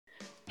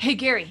Hey,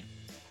 Gary.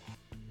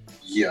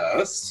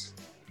 Yes.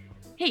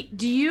 Hey,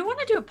 do you want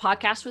to do a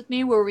podcast with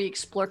me where we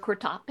explore queer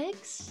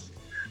topics?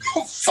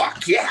 Oh,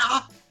 fuck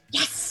yeah.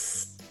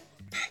 Yes!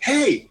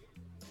 Hey,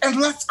 and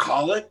let's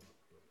call it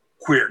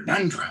Queer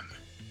Nundrum.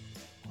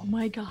 Oh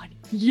my God,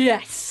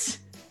 yes!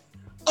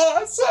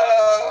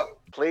 Awesome!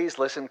 Please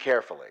listen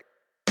carefully.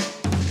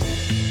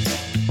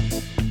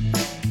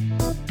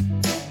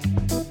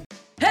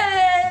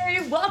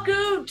 Hey,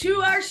 welcome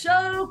to our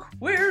show,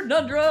 Queer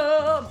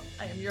Nundrum.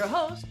 I am your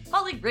host,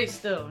 Holly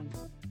Greystone.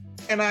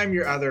 And I'm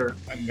your other,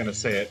 I'm going to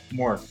say it,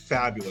 more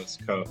fabulous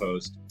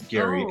co-host,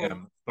 Gary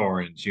M.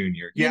 Thorin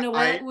Jr. You know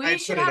what? We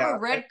should have a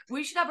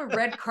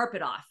red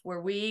carpet off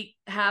where we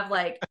have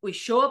we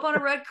show up on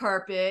a red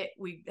carpet,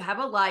 we have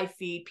a live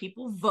feed,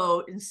 people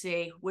vote and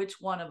say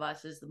which one of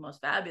us is the most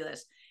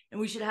fabulous.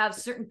 And we should have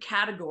certain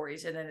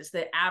categories, and then it's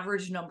the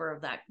average number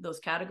of those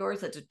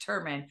categories that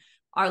determine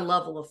our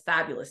level of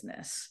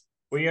fabulousness.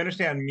 Well, you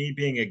understand, me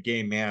being a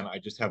gay man, I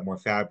just have more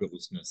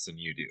fabulousness than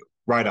you do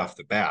right off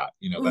the bat.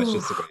 That's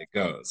just the way it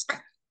goes.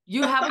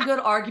 You have a good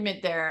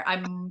argument there.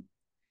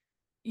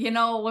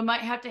 we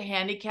might have to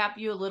handicap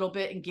you a little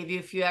bit and give you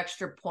a few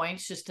extra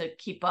points just to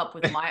keep up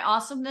with my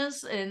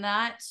awesomeness in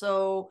that.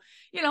 So,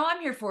 I'm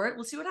here for it.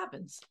 We'll see what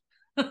happens.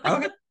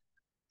 Okay.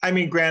 I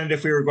mean, granted,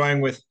 if we were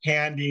going with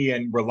handy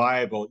and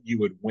reliable, you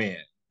would win.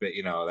 But,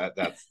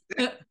 that's...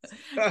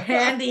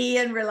 handy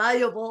and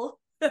reliable.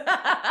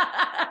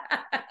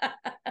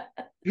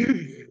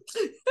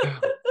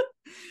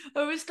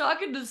 I was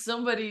talking to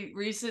somebody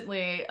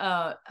recently.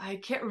 I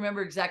can't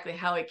remember exactly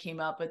how it came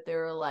up, but they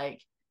were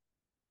like,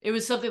 it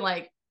was something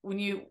like,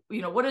 when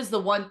what is the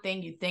one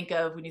thing you think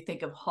of when you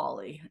think of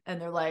Holly? And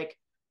they're like,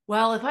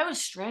 well, if I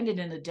was stranded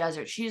in the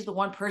desert, she's the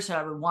one person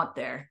I would want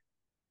there.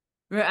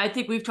 I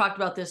think we've talked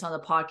about this on the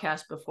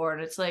podcast before,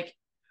 and it's like,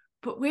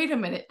 but wait a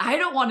minute, I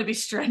don't want to be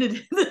stranded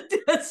in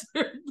the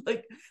desert.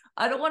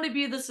 I don't want to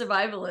be the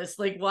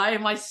survivalist. Why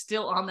am I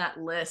still on that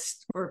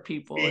list for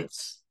people?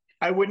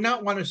 I would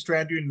not want to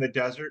strand you in the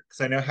desert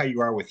because I know how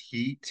you are with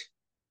heat.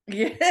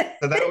 Yeah.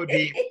 So that would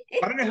be,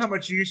 I don't know how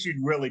much use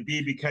you'd really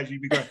be, because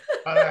you'd be going,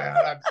 oh,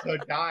 I'm so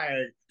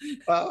dying.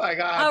 Oh my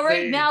God.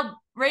 Right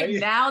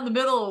now in the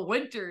middle of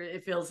winter,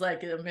 it feels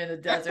like I'm in a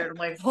desert. I'm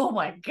like, oh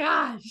my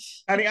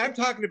gosh. I mean, I'm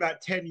talking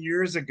about 10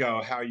 years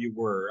ago, how you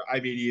were. I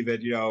mean, even,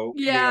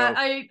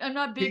 I'm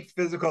not big. Peak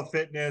physical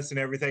fitness and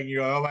everything.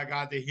 Oh my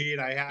God, the heat.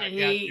 I can't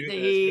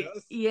do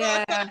this.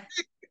 Yeah.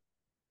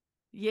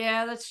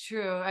 Yeah, that's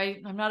true.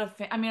 I'm not a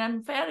fan. I mean, I'm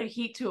a fan of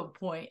heat to a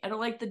point. I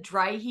don't like the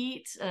dry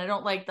heat, and I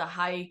don't like the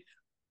high,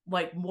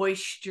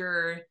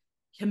 moisture,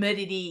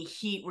 humidity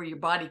heat where your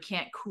body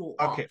can't cool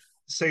off. Okay,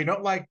 so you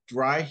don't like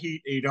dry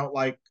heat, and you don't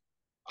like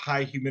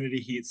high humidity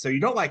heat. So you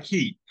don't like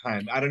heat,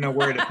 hon. I don't know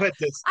where to put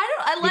this.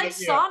 I like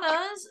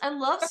saunas. I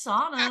love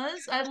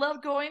saunas. I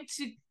love going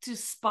to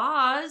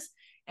spas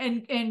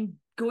and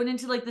going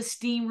into the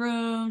steam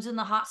rooms and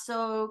the hot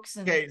soaks.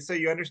 Okay, so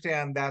you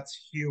understand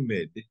that's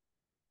humid.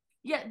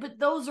 Yeah, but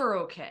those are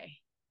okay.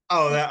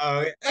 Oh,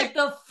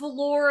 the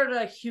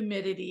Florida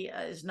humidity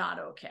is not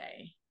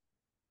okay.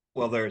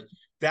 Well, there's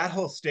that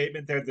whole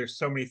statement there. There's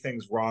so many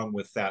things wrong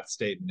with that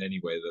statement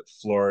anyway. That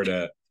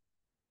Florida.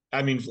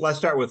 I mean, let's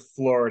start with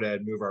Florida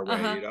and move our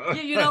way.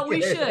 Yeah,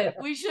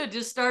 we should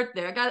just start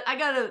there. I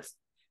gotta.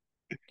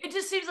 It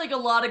just seems like a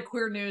lot of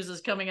queer news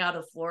is coming out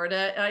of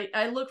Florida.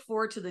 I look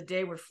forward to the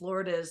day where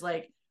Florida is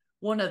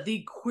one of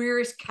the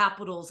queerest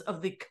capitals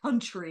of the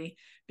country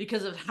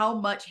because of how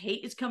much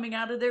hate is coming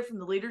out of there from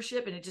the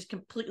leadership, and it just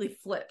completely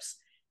flips,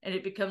 and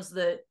it becomes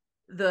the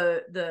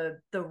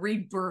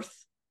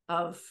rebirth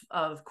of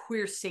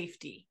queer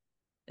safety.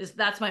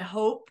 That's my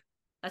hope.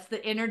 That's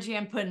the energy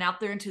I'm putting out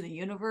there into the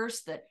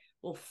universe that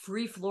will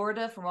free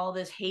Florida from all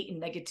this hate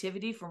and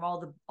negativity from all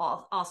the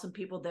awesome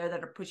people there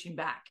that are pushing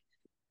back.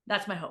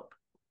 That's my hope.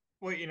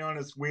 Well, and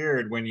it's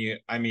weird when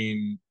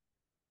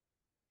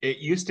it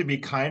used to be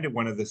kind of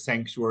one of the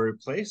sanctuary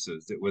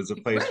places. It was a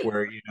place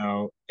where,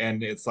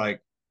 and it's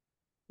like,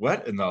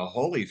 what in the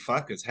holy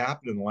fuck has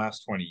happened in the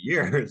last 20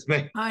 years?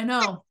 I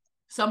know.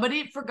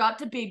 Somebody forgot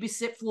to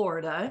babysit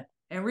Florida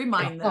and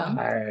remind them.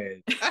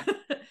 I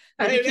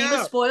became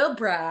a spoiled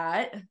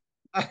brat.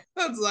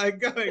 That's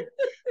going.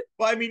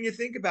 Well, I mean, you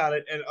think about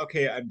it, and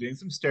okay, I'm doing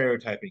some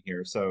stereotyping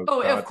here. So,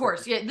 of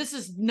course, yeah, this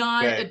is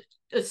not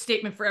a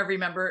statement for every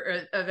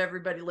member of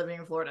everybody living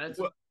in Florida.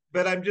 Well,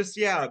 but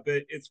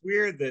but it's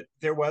weird that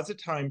there was a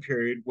time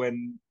period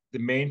when the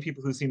main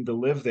people who seemed to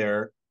live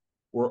there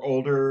were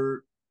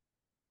older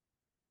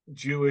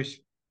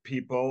Jewish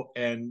people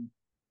and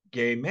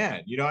gay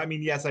men. I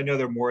mean, yes, I know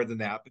they're more than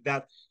that,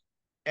 but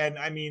and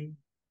I mean,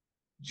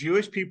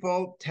 Jewish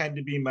people tend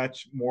to be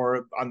much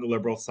more on the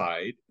liberal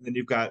side. And then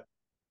you've got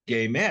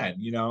gay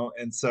men,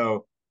 and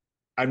so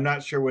I'm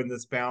not sure when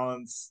this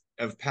balance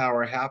of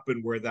power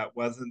happened where that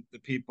wasn't the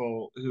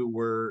people who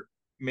were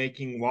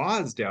making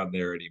laws down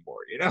there anymore,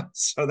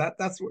 so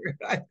that's where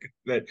I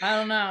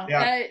don't know.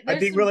 Yeah, I'd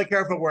be really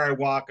careful where I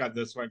walk on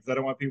this one, because I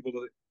don't want people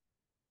to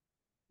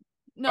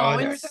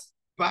there's a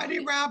bunny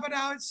rabbit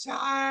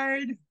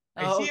outside.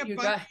 I see a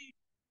bunny.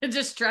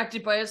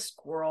 Distracted by a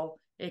squirrel,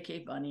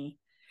 aka bunny.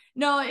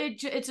 No,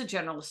 it's a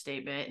general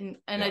statement,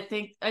 and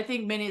Yeah. I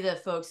think many of the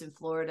folks in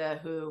Florida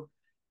who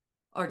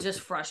are just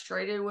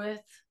frustrated with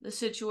the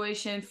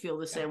situation feel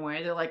the Yeah. same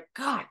way. They're like,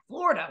 God,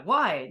 Florida,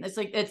 why? And it's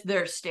like it's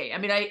their state. I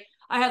mean, I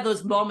had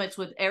those moments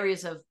with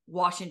areas of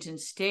Washington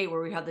State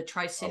where we had the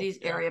Tri Oh, Cities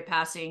yeah. area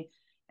passing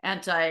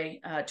anti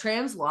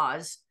trans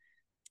laws,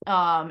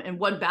 and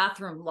one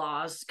bathroom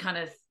laws, kind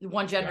of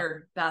one Yeah.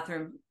 gender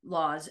bathroom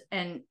laws,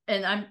 and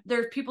I'm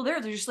there's people there.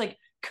 They're just like,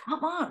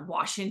 come on,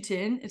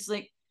 Washington. It's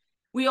like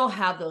we all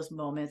have those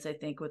moments, I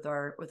think, with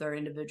our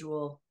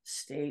individual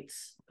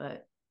states,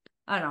 but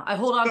I don't know. I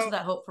hold on to So,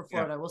 that hope for yeah.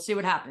 Florida. We'll see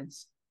what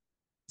happens.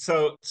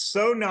 So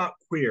not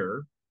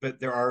queer, but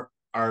there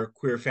are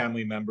queer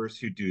family members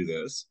who do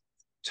this.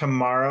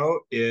 Tomorrow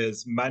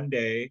is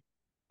Monday,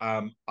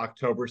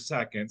 October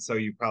 2nd. So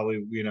you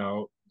probably,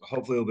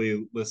 hopefully you'll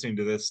be listening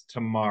to this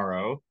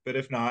tomorrow. But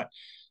if not,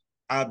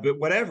 but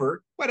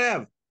whatever.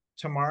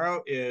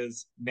 Tomorrow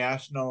is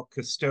National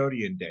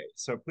Custodian Day.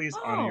 So please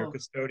honor your Oh,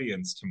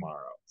 custodians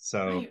tomorrow.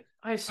 So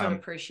I so um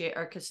appreciate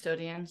our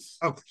custodians.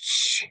 oh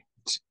shit.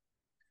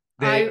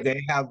 They I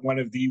they have one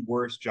of the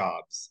worst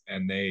jobs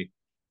and they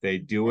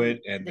do and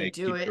it and they they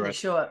do keep it the and they rest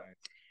show of the up. time.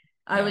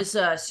 I Yeah.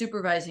 was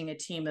supervising a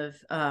team of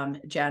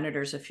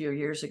janitors a few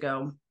years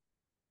ago,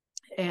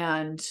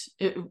 and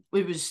it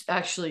was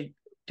actually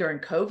during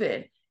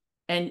COVID,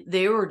 and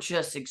they were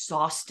just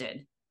exhausted,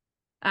 Mhm.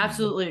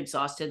 absolutely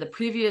exhausted. The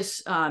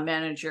previous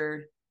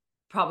manager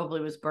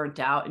probably was burnt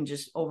out and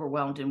just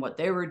overwhelmed in what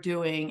they were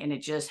doing, and it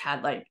just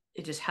had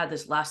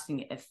this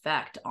lasting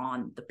effect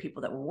on the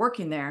people that were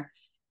working there.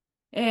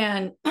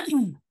 And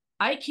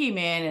I came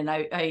in and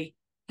I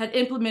had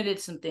implemented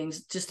some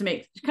things just to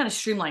make kind of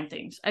streamline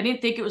things. I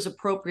didn't think it was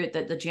appropriate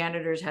that the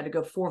janitors had to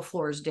go 4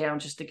 floors down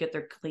just to get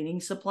their cleaning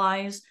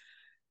supplies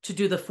to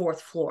do the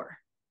fourth floor.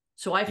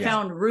 So I Yeah.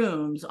 found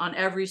rooms on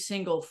every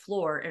single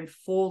floor and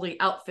fully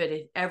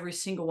outfitted every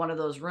single one of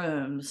those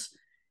rooms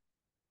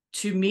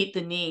to meet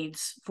the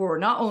needs for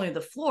not only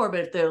the floor, but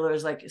if there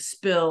was like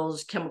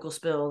spills, chemical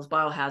spills,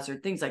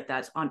 biohazard, things like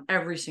that on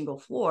every single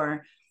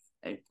floor.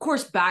 Of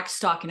course,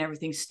 backstock and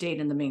everything stayed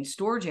in the main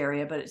storage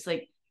area, but it's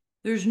like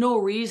there's no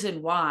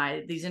reason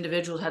why these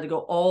individuals had to go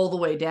all the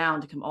way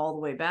down to come all the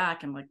way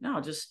back. I'm like, no,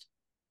 just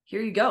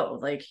here you go.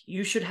 Like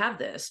you should have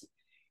this.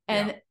 Yeah.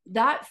 And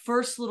that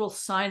first little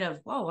sign of,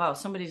 oh, wow,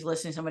 somebody's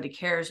listening, somebody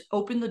cares,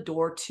 opened the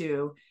door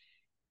to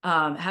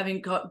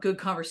having good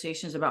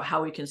conversations about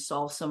how we can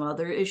solve some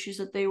other issues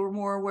that they were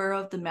more aware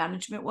of than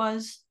management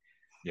was.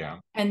 Yeah.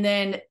 And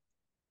then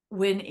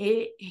when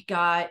it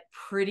got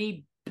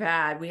pretty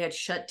bad, we had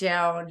shut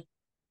down,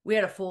 we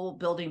had a full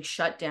building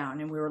shut down,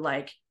 and we were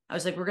like, I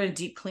was like, we're going to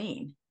deep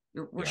clean.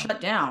 We're Yeah.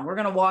 shut down. We're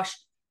going to wash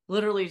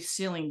literally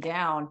ceiling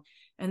down.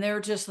 And they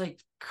were just like,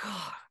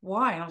 God,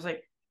 why? And I was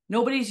like,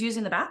 nobody's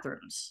using the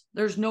bathrooms.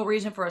 There's no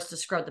reason for us to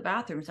scrub the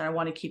bathrooms. And I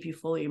want to keep you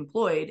fully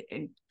employed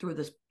and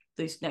through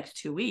these next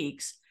 2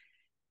 weeks.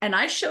 And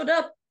I showed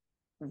up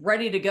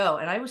ready to go,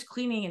 and I was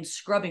cleaning and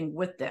scrubbing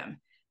with them.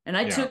 And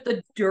I Yeah. took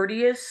the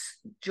dirtiest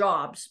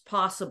jobs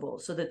possible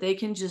so that they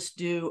can just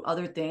do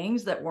other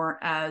things that weren't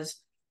as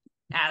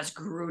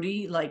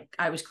grody. Like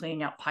I was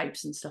cleaning out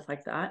pipes and stuff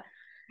like that.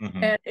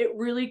 Hmm. And it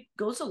really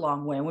goes a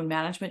long way when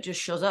management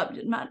just shows up.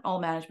 Not all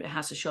management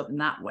has to show up in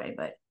that way,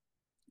 but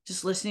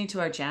just listening to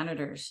our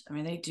janitors, I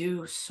mean, they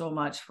do so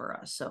much for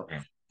us. So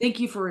Yeah. thank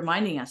you for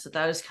reminding us that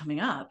that is coming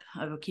up.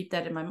 I will keep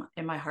that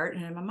in my heart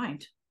and in my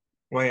mind.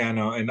 Well, yeah,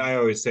 no, and I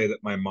always say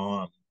that my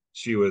mom,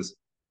 she was,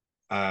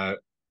 uh,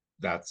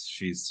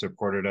 she's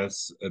supported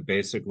us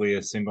basically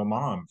a single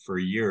mom for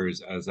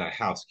years as a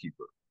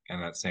housekeeper,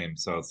 and that same,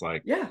 so it's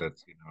like Yeah.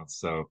 that's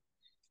so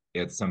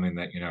it's something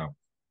that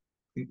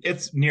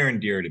it's near and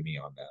dear to me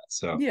on that.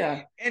 So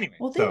Yeah. anyway,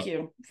 Well, thank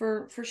you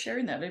for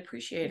sharing that. I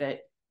appreciate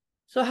it.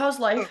 So how's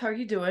life? so How are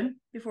you doing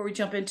before we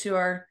jump into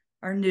our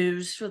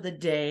news for the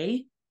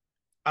day?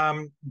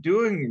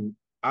 doing,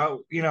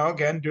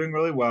 again, doing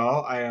really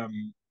well.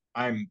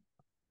 I'm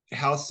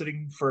house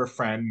sitting for a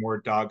friend, more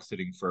dog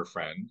sitting for a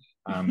friend.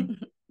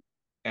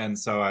 And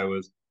so I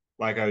was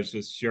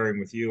just sharing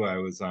with you, I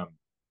was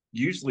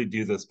usually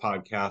do this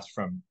podcast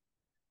from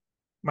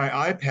my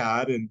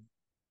iPad, and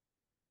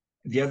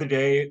the other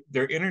day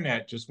their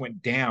internet just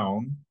went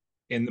down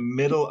in the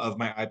middle of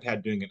my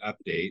iPad doing an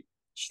update.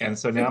 And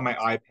so now my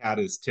iPad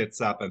is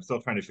tits up. I'm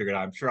still trying to figure it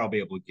out. I'm sure I'll be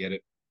able to get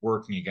it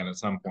working again at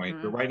some point.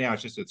 But Mhm. right now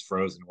it's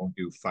frozen, it won't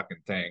do a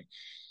fucking thing.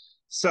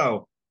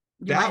 So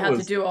You might that have to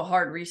was do a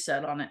hard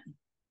reset on it.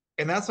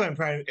 and that's what I'm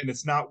trying, and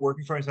it's not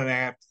working for me. So I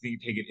have to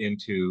take it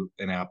into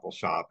an Apple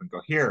shop and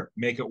go, here,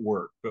 make it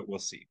work, but we'll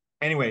see.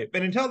 Anyway,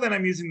 but until then,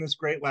 I'm using this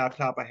great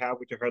laptop I have,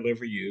 which I hardly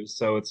ever use,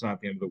 so it's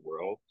not the end of the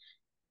world.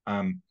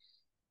 Um,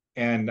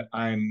 and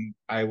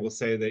I will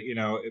say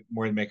that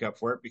more than make up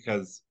for it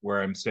because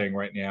where I'm staying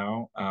right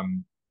now,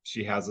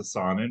 she has a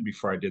sauna, and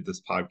before I did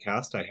this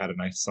podcast, I had a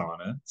nice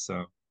sauna.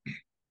 So,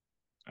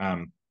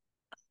 um,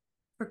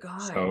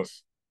 Forgot. so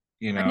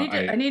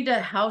I I need to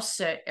house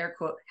set, air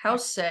quote, yeah.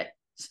 house set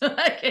so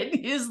I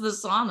can use the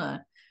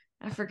sauna.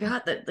 I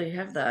forgot that they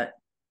have that.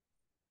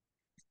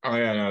 Oh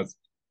yeah, no,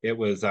 it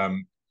was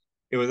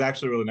it was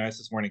actually really nice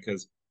this morning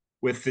because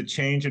with the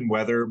change in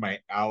weather, my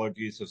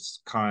allergies have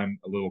gone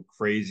a little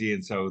crazy,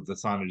 and so the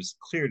sauna just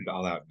cleared it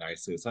all out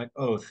nicely. It's like,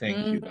 oh,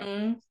 thank you. That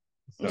Mm-hmm.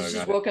 I so I just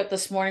got it. woke up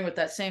this morning with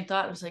that same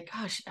thought. I was like,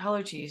 gosh,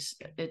 allergies.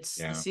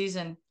 It's the Yeah,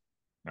 season.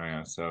 oh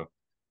yeah. So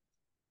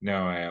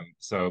no, I am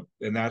so,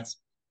 and that's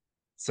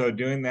so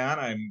doing that.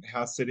 I'm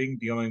house sitting,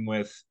 dealing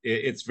with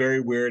it's very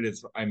weird.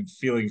 I'm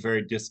feeling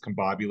very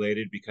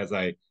discombobulated because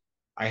I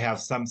have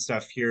some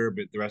stuff here,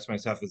 but the rest of my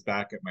stuff is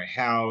back at my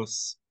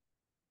house.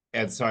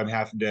 And so I'm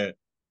having to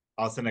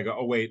all of a sudden I go,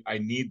 oh wait, I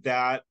need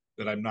that,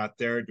 but I'm not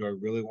there. Do I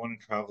really want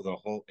to travel the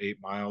whole 8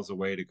 miles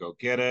away to go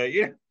get it?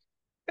 Yeah,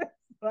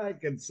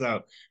 like and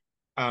so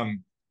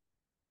um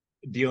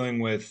dealing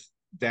with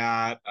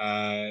that.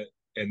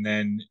 And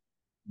then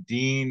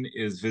Dean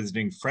is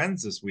visiting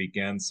friends this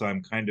weekend, so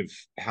I'm kind of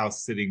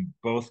house sitting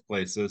both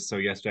places. So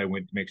yesterday I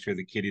went to make sure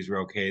the kitties were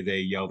okay. They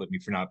yelled at me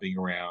for not being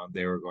around.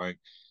 They were going,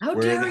 How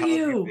 "Where the dare hell have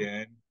you you?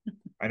 been?"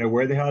 I know,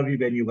 where the hell have you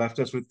been? You left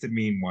us with the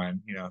mean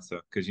one,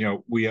 so because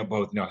we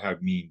both know how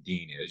mean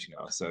Dean is,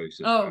 so he's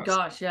just Oh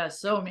gosh, yeah,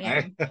 so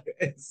I,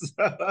 mean.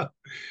 so,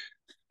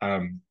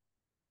 um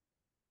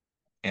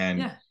and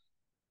Yeah.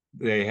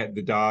 they had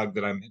the dog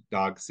that I'm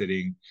dog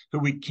sitting, who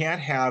we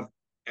can't have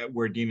at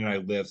where Dean and I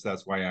live, so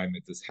that's why I'm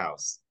at this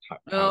house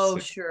Oh,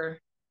 sitting. sure.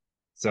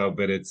 So,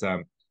 but it's they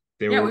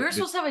Yeah, we were were the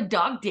supposed to have a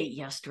dog date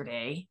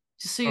yesterday.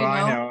 Just so oh you I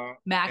know, know,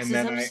 Max and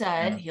is then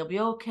upset. He'll be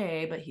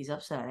okay, but he's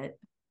upset.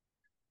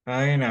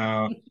 I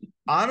know.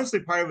 Honestly,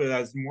 part of it I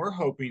was more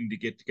hoping to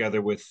get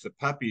together with the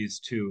puppies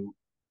to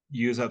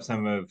use up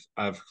some of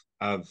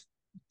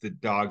the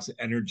dog's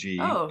energy,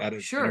 Oh,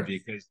 Etta's sure.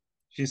 energy, because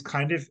she's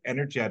kind of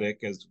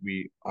energetic, as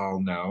we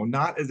all know.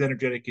 Not as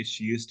energetic as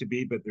she used to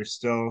be, but there's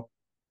still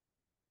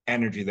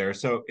energy there.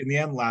 So in the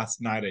end,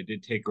 last night I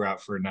did take her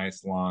out for a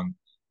nice long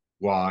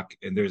walk,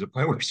 and there's a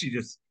point where she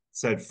just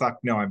said, "Fuck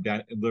no, I'm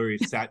done," and literally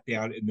sat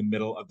down in the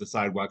middle of the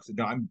sidewalk. Said,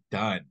 "No, I'm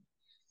done."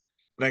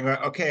 But I go,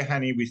 "Okay,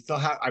 honey, we still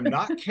have. I'm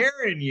not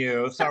carrying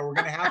you, so we're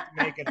gonna have to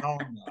make it home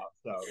now."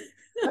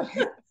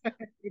 So,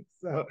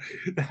 so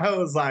that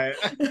was like,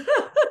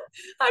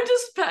 I'm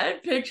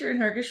just picturing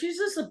her because she's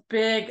just a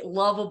big,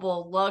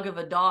 lovable lug of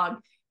a dog,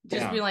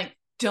 just yeah, being like,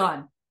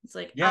 done. It's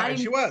like, yeah, and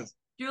she was.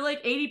 you're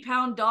like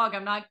 80-pound dog.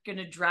 I'm not going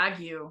to drag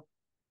you.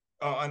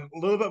 And a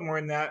little bit more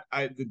than that.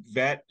 The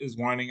vet is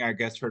wanting, I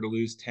guess, her to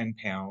lose 10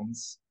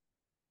 pounds.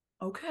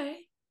 Okay.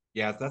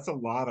 Yeah, that's a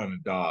lot on a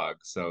dog.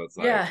 So it's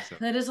like, Yeah, so,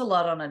 that is a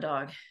lot on a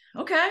dog.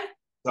 Okay.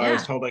 so I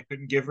was Yeah. told I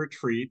couldn't give her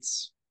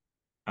treats.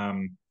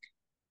 Um,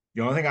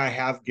 The only thing I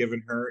have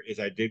given her is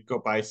I did go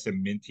buy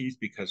some minties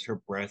because her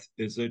breath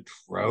is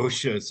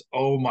atrocious.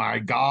 Oh my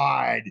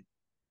God.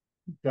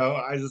 So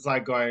I just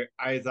like going,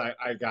 I was like,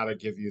 I gotta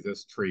give you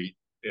this treat.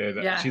 And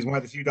Yeah. she's one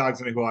of the few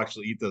dogs in it who will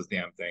actually eat those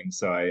damn things.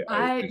 So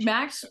I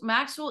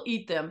Max will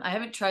eat them. I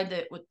haven't tried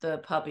that with the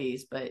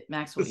puppies, but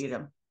Max will eat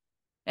them.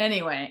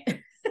 Anyway,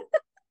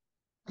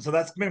 so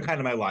that's been kind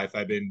of my life.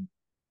 I've been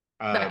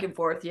uh back and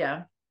forth.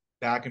 Yeah.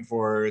 back and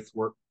forth,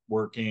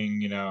 working,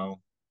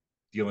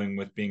 dealing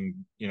with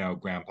being,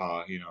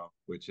 grandpa,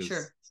 which is,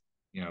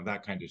 Sure.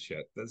 that kind of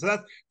shit. So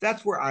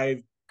that's where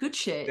I've Good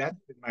shit.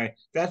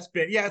 that's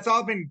been yeah, it's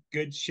all been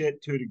good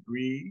shit to a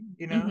degree,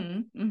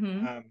 Mm-hmm.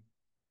 Mm-hmm. um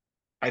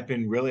I've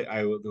been really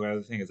I the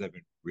other thing is I've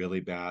been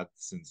really bad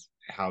since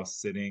house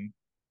sitting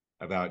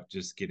about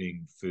just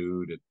getting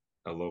food at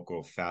a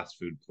local fast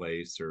food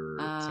place or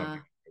something Uh,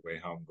 on my way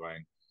home,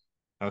 going,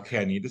 okay,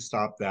 I need to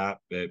stop that,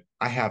 but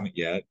I haven't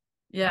yet.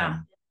 yeah.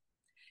 um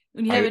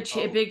When you have I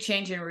a oh big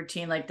change in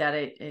routine like that,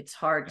 it's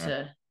hard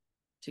yeah.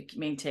 to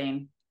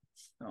maintain.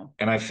 So,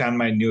 And I found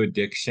my new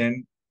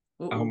addiction.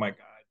 Oh ooh. my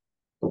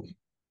God,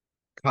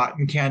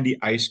 cotton candy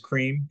ice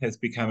cream has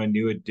become a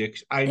new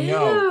addiction. I Ew.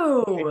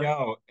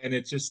 know, and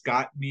it's just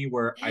got me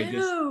where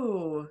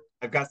Ew.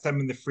 I've got some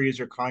in the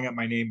freezer calling out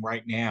my name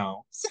right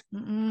now.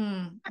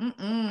 Mm-mm.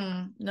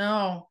 Mm-mm.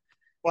 No.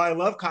 Well, I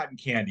love cotton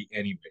candy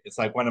anyway. It's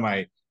like one of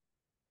my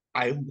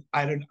I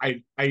don't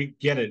I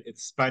get it.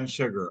 It's spun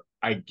sugar.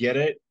 I get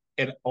it.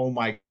 And oh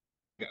my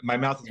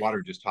mouth is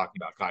watering just talking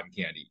about cotton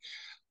candy.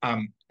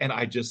 And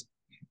I just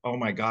oh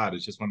my God,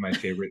 it's just one of my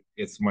favorite.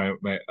 It's my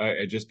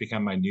it just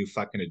become my new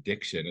fucking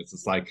addiction. It's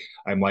just like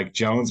I'm like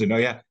Jones, and oh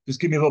yeah, just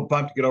give me a little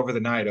bump to get over the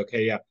night.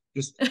 Okay, yeah.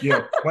 Just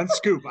one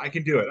scoop, I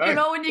can do it. You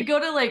know, when you go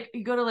to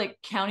like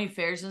county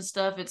fairs and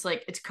stuff, it's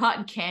like it's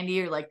cotton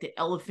candy or like the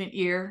elephant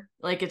ear.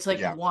 Like it's like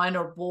Yeah. one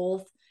or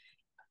both.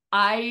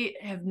 I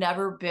have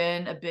never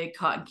been a big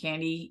cotton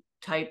candy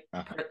type.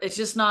 Uh-huh. It's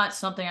just not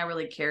something I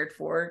really cared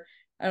for.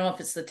 I don't know if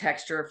it's the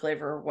texture or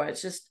flavor or what.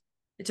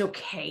 It's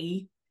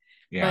okay.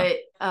 Yeah.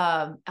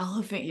 But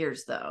elephant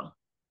ears though.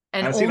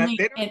 And I see that only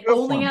they don't and do it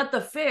for only me. at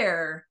the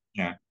fair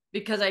Yeah.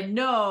 because I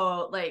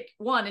know like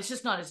one, it's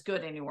just not as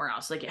good anywhere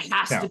else. Like it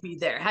has to No. be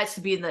there. It has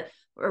to be in the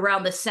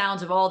around the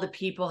sounds of all the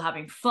people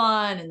having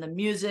fun and the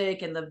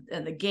music and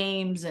the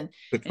games The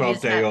and 12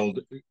 his day hat. old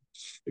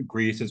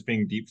grease is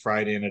being deep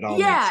fried in. It all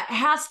Yeah, makes it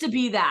has to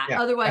be that.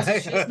 yeah. Otherwise,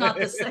 it's just not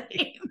the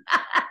same.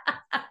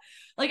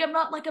 like, I'm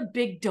not like a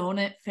big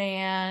donut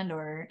fan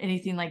or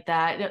anything like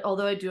that,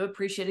 although I do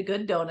appreciate a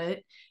good donut.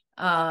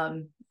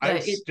 I But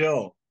it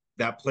still,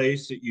 that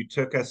place that you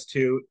took us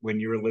to when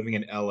you were living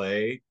in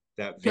LA,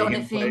 that donut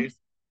vegan fiend. place.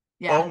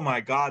 Yeah. Oh my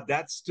God,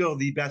 that's still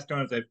the best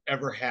donuts I've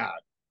ever had.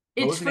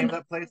 What It's was the name fun.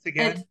 of that place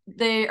again?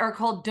 They are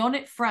called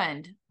Donut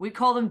Friend. We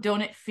call them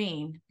Donut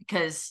Fiend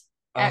because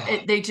Oh,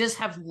 they just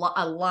have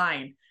a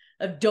line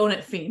of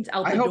donut fiends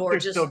out I the hope door. they're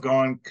still Just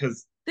going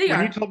because they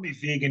when you are. told me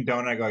vegan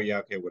donut, I go, yeah,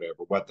 okay,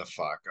 whatever. What the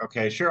fuck?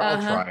 Okay, sure, I'll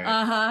Uh-huh. try it.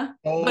 Uh-huh.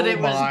 But Oh it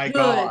was my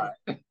God.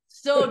 good.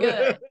 So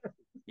good.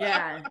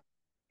 Yeah.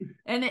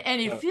 And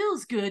it So,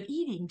 feels good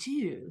eating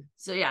too.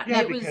 So yeah,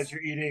 yeah, it because was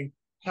you're eating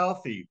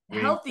healthy.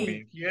 Wink, healthy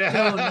wink. Yeah.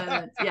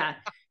 donuts. Yeah.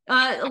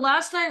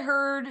 Last I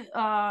heard,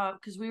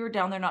 because we were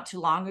down there not too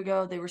long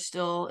ago, they were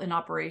still in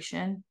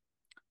operation.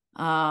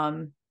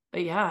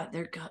 But yeah,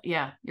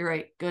 yeah, you're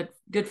right. Good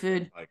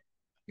food. Like,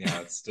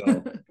 yeah, it's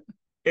still,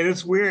 it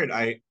is weird.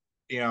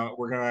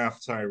 We're gonna have,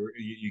 sorry,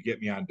 you get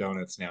me on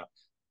donuts now.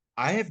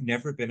 I have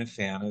never been a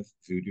fan of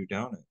voodoo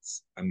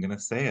donuts. I'm gonna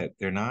say it.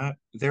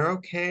 They're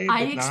okay,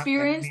 I but not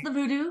experienced any. the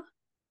voodoo,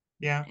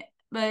 Yeah.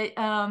 but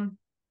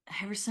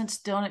ever since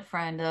Donut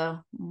Friend,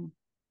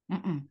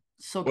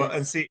 so Well, good.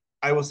 and see,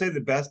 I will say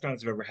the best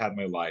donuts I've ever had in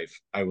my life.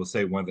 I will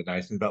say one of the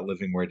nice things about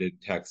living where I did in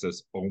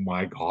Texas. Oh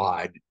my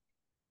God.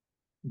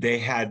 They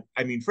had,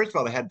 I mean, first of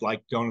all, they had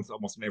like donuts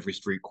almost in every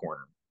street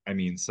corner. I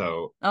mean,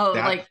 so Oh,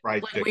 that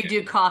fried like we chicken.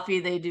 do coffee,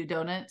 they do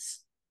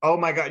donuts. Oh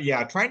my God.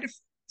 Yeah. Trying to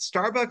find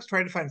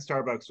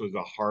Starbucks was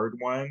a hard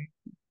one.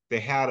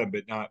 They had them,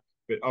 but not,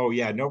 but oh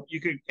yeah, no,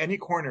 you could, any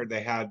corner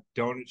they had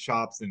donut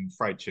shops and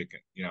fried chicken,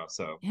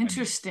 so I mean,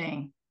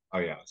 Interesting. oh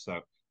yeah.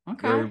 So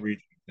very Okay.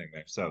 regional thing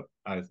there. So,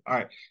 all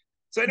right.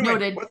 So anyway,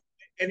 Noted. what,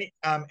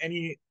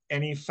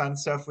 any fun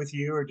stuff with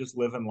you or just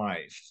living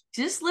life?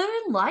 Just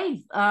living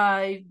life.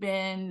 I've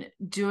been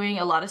doing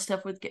a lot of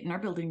stuff with getting our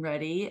building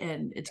ready,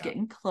 and it's Yeah.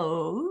 getting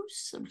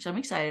close, which I'm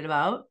excited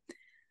about.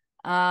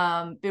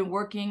 Been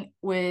working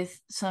with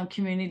some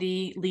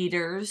community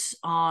leaders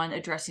on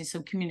addressing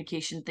some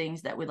communication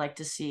things that we'd like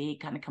to see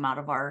kind of come out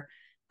of our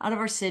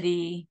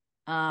city.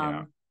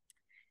 Yeah.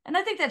 And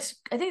I think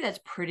that's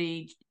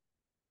pretty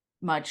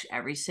much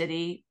every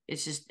city.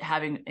 It's just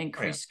having Oh yeah.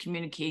 increased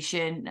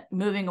communication,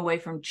 moving away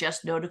from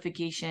just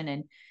notification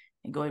and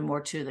going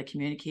more to the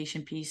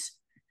communication piece.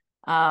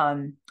 I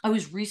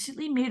was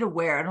recently made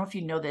aware, I don't know if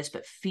you know this,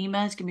 but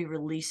FEMA is going to be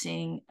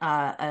releasing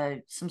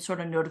some sort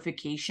of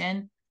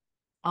notification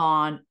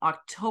on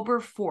October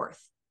 4th.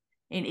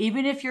 And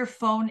even if your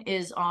phone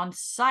is on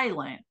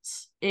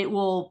silence, it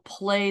will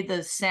play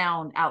the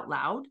sound out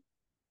loud.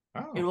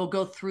 It Oh. will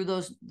go through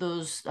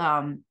those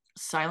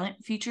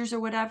silent features or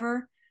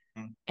whatever.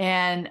 Hmm.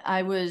 And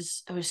I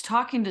was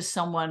talking to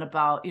someone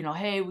about,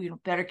 hey, we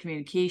have better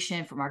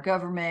communication from our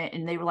government.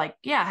 And they were like,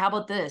 yeah, how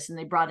about this? And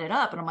they brought it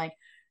up. And I'm like,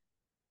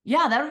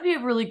 yeah, that would be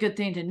a really good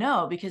thing to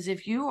know, because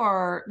if you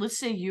are, let's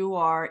say you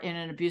are in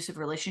an abusive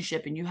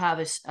relationship and you have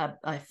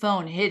a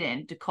phone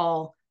hidden to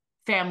call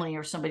family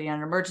or somebody on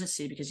an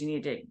emergency because you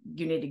need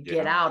to get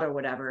Yeah. out or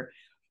whatever,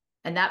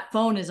 and that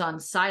phone is on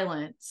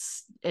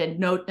silence and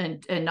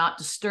not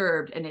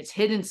disturbed, and it's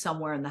hidden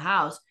somewhere in the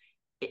house,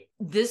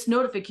 this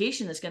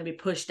notification that's going to be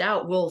pushed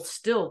out will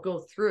still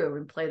go through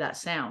and play that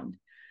sound.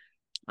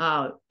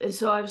 And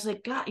so I was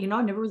like, God,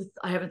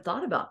 I haven't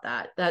thought about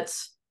that.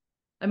 That's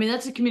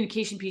a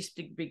communication piece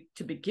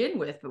to begin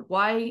with, but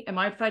why am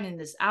I finding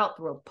this out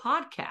through a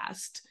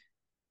podcast?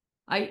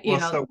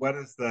 Well, so what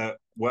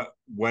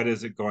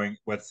is it going?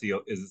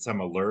 Is it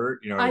some alert?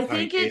 Are we talking I alien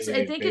think it's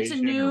a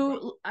invasion or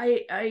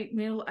what?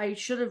 new, I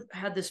should have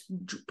had this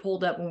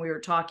pulled up when we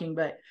were talking,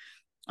 but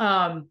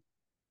um,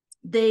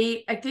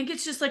 I think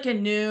it's just like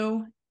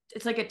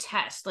it's like a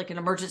test, like an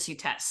emergency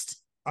test.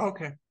 Oh,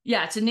 okay.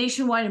 Yeah, it's a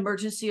nationwide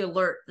emergency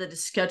alert that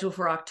is scheduled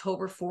for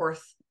October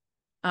 4th.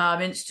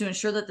 And it's to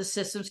ensure that the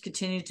systems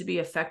continue to be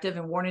effective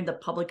in warning the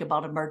public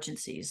about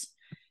emergencies.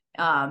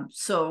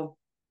 So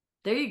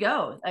there you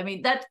go. I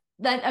mean,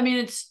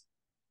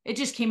 it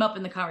just came up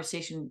in the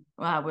conversation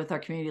with our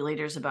community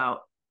leaders about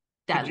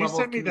Could that you level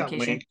of send me that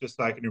communication. link just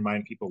so I can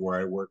remind people where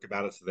I work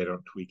about it so they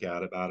don't tweak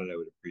out about it? I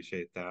would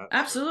appreciate that. So,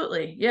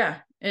 Absolutely. Yeah.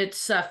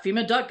 It's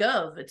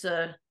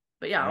FEMA.gov.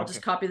 But yeah, I'll just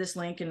okay. copy this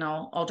link and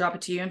I'll drop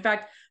it to you. In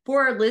fact,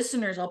 for our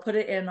listeners, I'll put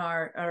it in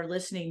our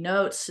listening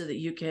notes so that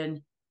you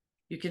can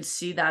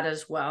see that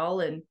as well,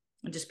 and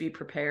just be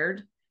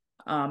prepared.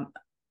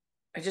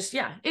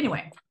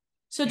 Anyway,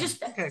 so Yeah.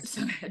 just Okay.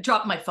 I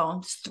dropped my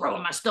phone, just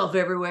throwing my stuff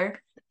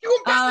everywhere.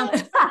 You um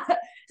go.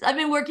 I've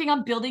been working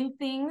on building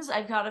things.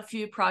 I've got a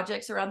few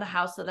projects around the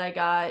house that I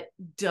got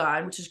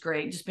done, which is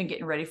great. Just been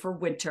getting ready for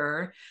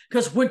winter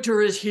because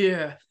winter is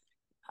here.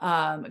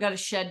 I got a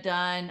shed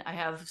done. I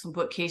have some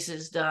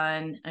bookcases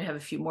done. I have a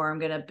few more I'm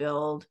going to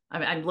build.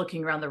 I'm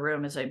looking around the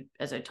room as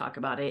I talk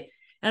about it.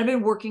 And I've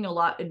been working a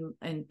lot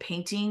in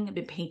painting. I've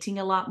been painting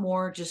a lot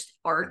more, just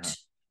Uh-huh.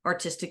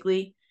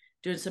 artistically,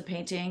 doing some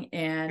painting.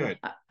 And Good.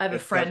 I have a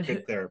That's friend who,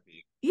 good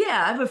therapy.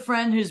 yeah, I have a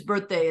friend whose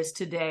birthday is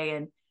today,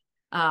 and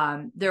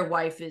their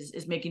wife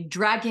is making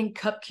dragon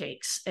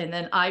cupcakes, and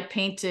then I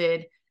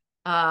painted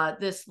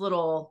this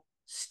little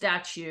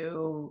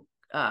statue.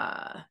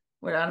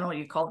 What, I don't know what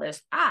you call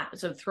this.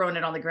 So I'm throwing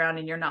it on the ground,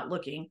 and you're not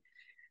looking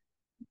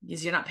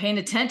because you're not paying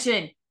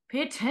attention.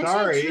 Pay attention to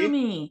Sorry.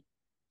 me.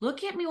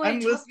 Look at me when I I'm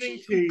talk to listening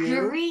to you.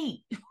 you.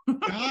 Great.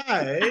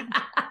 God.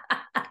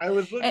 I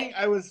was Eh, looking.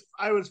 I was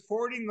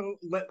forwarding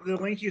the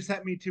link you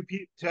sent me to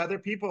other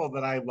people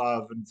that I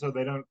love, and so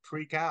they don't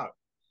freak out.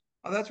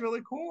 Oh, that's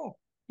really cool.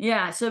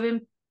 yeah, so I've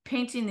been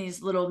painting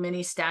these little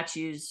mini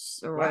statues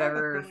or Wow, that's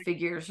whatever, really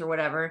figures or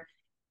whatever.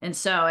 And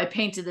so I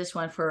painted this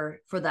one for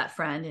that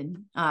friend,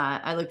 and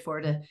I look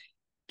forward to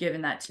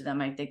giving that to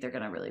them. I think they're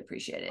gonna really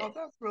appreciate it. oh,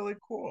 that's really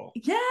cool.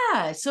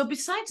 Yeah. So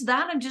besides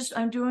that,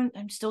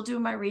 I'm still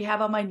doing my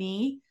rehab on my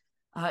knee.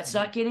 It's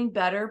not getting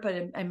better,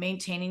 but I'm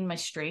maintaining my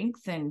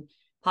strength and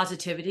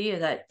positivity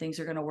that things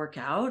are going to work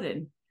out,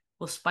 and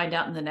we'll find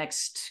out in the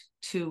next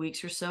 2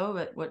 weeks or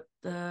so what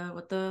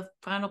the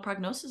final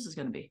prognosis is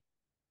going to be.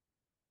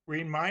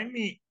 Remind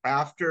me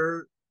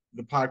after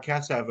the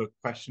podcast. I have a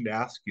question to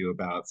ask you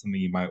about something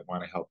you might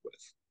want to help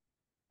with.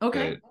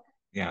 Okay.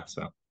 Yeah.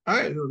 So, all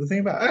right. The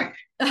thing about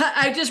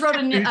I just wrote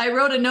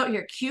a note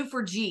here. Q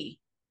for G.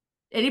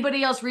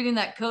 Anybody else reading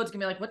that code is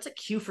gonna be like, "What's a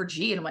Q for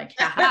G?" And I'm like,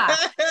 "Haha,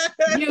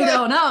 you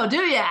don't know, do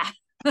ya?"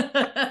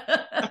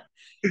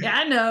 Yeah,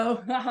 I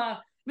know.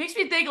 Makes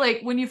me think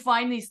like when you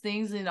find these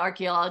things in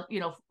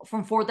archaeology,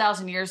 from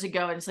 4,000 years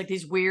ago, and it's like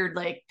these weird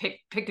like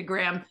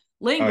pictogram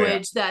Oh yeah.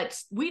 language that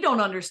we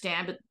don't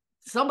understand, but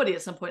somebody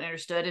at some point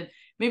understood, and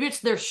maybe it's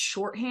their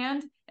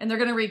shorthand, and they're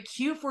gonna read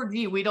Q for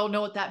G. We don't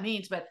know what that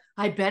means, but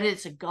I bet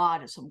it's a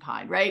god of some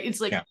kind, right? It's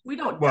like Yeah. we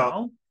don't Well,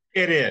 know.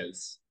 it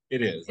is.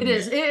 It is. I It mean,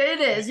 is.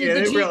 It is. The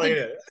it G, really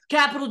the is.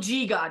 capital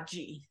G God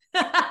G.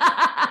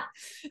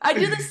 I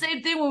do the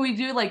same thing when we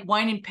do like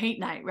wine and paint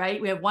night, right?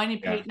 We have wine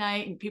and Yeah. paint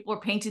night, and people are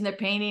painting their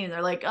painting, and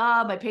they're like,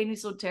 "Oh, my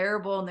painting's so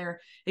terrible," and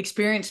they're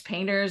experienced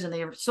painters, and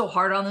they're so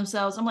hard on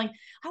themselves. I'm like,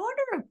 I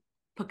wonder if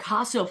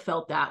Picasso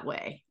felt that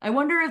way. I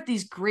wonder if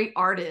these great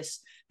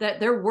artists that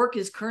their work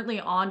is currently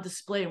on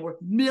display and worth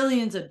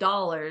millions of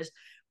dollars,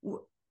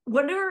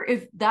 wonder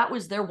if that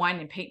was their wine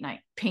and paint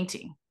night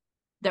painting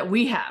that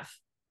we have,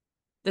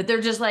 that they're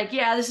just like,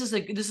 yeah, this is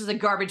a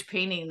garbage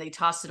painting, and they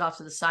tossed it off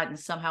to the side, and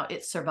somehow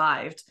it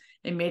survived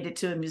and made it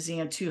to a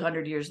museum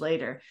 200 years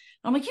later. And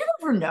I'm like, you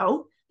never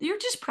know. You're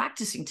just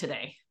practicing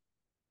today.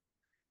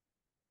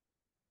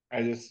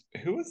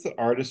 Who was the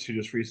artist who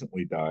just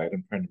recently died?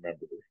 I'm trying to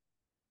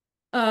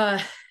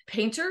remember.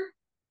 Painter.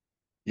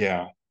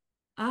 Yeah.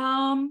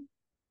 I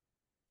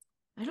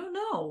don't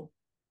know.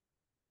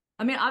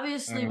 I mean,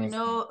 obviously we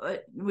Uh,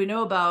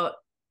 know about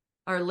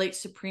our late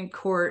Supreme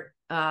Court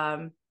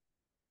champion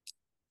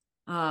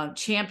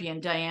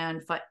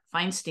Dianne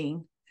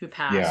Feinstein, who yeah.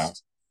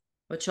 passed,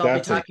 which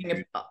That's a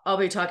I'll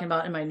be talking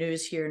about in my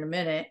news here in a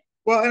minute.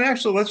 well, and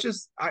actually, let's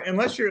just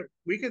unless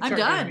we could I'm start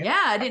getting done. into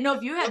Yeah, I didn't know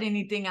if you had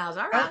anything else.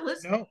 All right,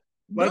 no.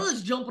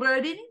 let's jump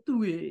right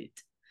into it.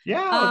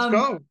 Yeah,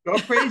 let's go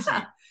crazy.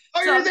 Oh,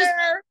 So you're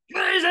there.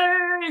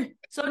 crazy.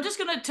 So I'm just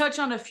going to touch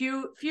on a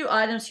few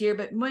items here,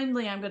 but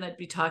mainly I'm going to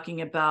be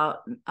talking about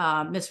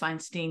Miss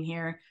Feinstein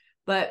here.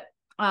 But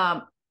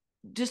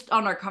just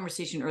on our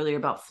conversation earlier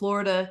about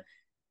Florida,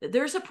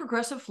 there's a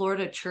progressive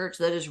Florida church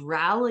that is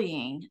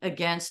rallying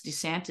against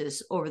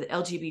DeSantis over the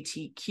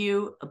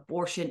LGBTQ,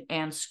 abortion,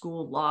 and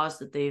school laws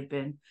that they've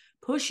been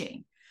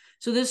pushing.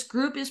 So this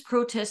group is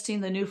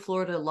protesting the new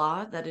Florida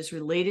law that is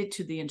related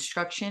to the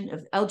instruction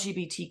of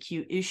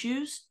LGBTQ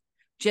issues,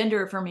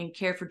 gender affirming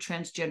care for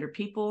transgender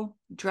people,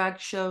 drag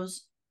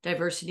shows,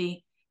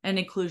 diversity, and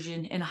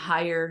inclusion in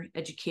higher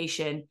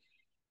education,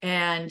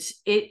 and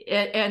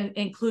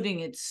including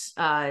its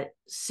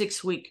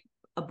 6-week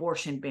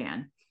abortion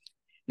ban.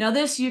 Now,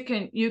 this you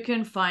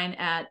can find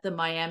at the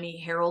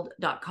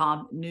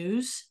MiamiHerald.com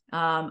news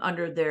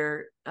under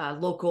their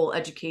local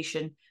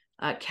education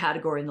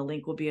category, and the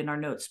link will be in our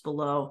notes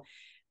below.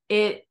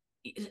 I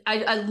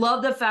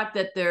love the fact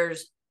that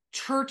there's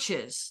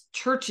churches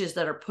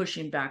that are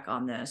pushing back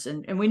on this,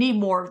 and we need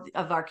more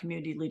of our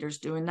community leaders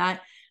doing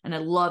that. And I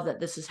love that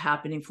this is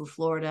happening for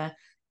Florida.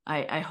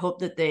 I hope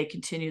that they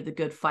continue the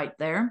good fight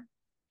there.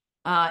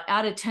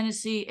 Out of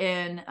Tennessee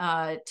and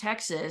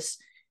Texas,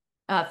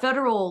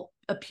 federal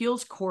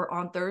appeals court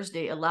on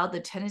Thursday allowed the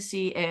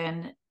Tennessee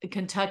and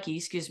Kentucky,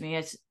 excuse me,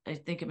 I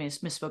think I may have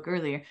misspoke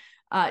earlier,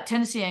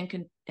 Tennessee and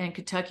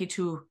Kentucky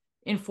to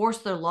enforce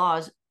their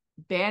laws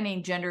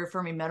banning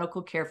gender-affirming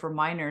medical care for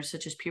minors,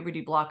 such as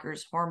puberty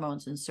blockers,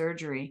 hormones, and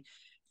surgery.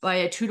 By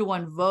a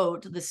 2-1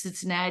 vote, the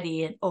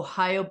Cincinnati and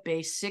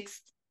Ohio-based 6th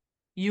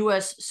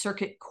U.S.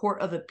 Circuit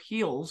Court of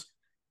Appeals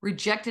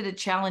rejected a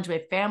challenge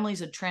by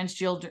families of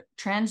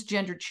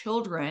transgender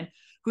children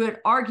who had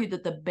argued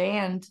that the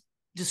ban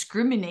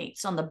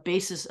discriminates on the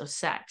basis of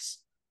sex.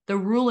 The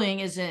ruling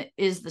is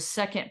the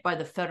second by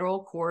the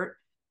federal court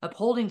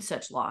upholding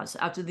such laws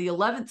after the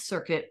 11th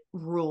Circuit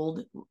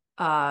ruled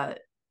out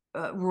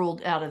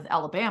of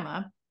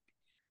Alabama.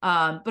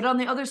 But on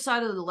the other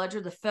side of the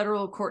ledger, the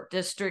federal court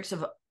districts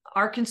of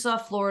Arkansas,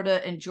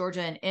 Florida, and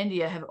Georgia and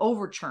India have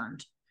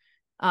overturned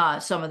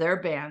some of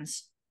their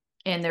bans,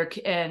 and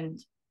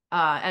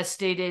as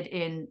stated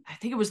in, I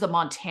think it was the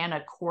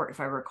Montana court, if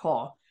I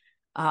recall.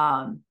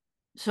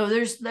 So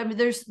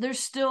there's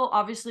still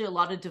obviously a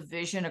lot of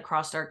division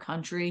across our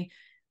country,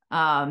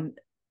 and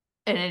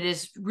it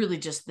is really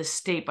just the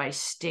state by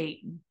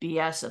state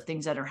BS of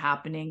things that are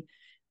happening.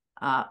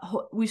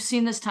 We've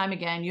seen this time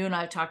again. You and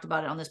I have talked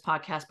about it on this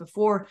podcast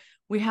before.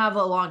 We have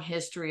a long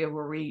history of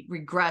where we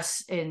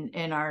regress in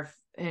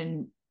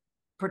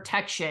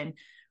protection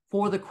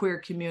for the queer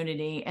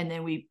community, and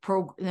then we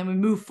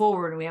move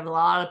forward, and we have a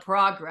lot of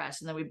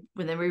progress, and then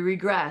we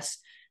regress.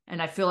 And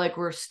I feel like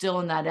we're still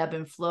in that ebb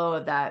and flow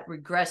of that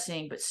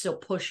regressing, but still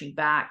pushing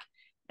back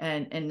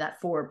and that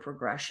forward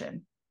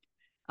progression.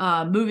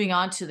 Moving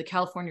on to the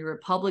California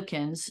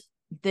Republicans,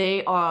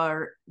 their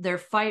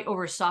fight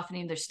over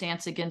softening their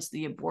stance against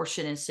the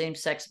abortion and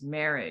same-sex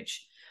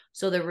marriage.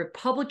 So the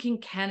Republican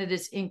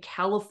candidates in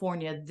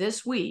California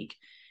this week,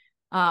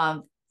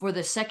 for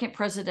the second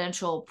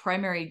presidential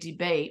primary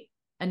debate,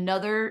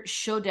 another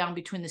showdown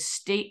between the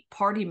state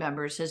party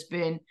members has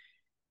been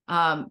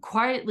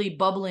quietly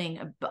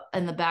bubbling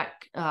in the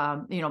back,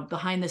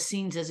 behind the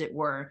scenes, as it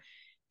were,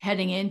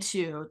 heading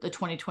into the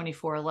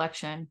 2024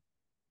 election.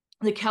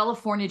 The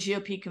California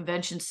GOP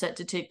convention set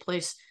to take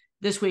place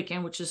this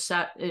weekend,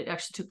 it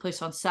actually took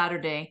place on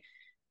Saturday.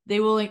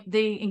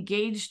 They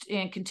engaged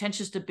in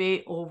contentious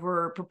debate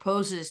over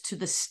proposals to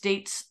the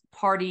state's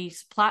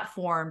party's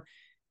platform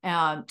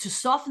to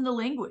soften the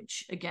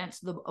language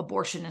against the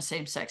abortion and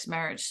same-sex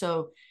marriage.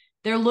 So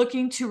they're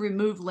looking to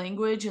remove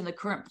language in the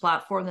current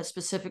platform that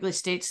specifically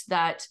states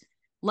that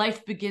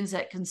life begins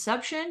at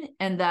conception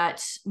and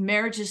that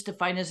marriage is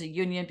defined as a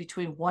union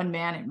between one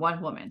man and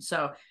one woman.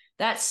 So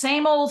that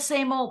same old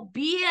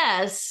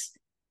BS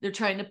they're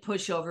trying to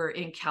push over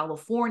in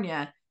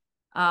California,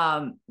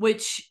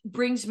 which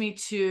brings me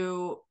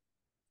to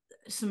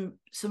some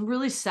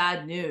really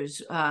sad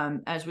news,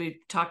 as we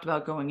talked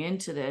about going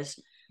into this,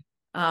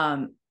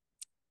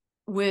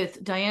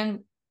 with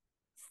Dianne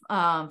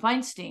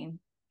Feinstein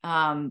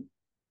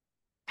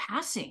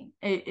passing.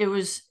 It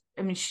was,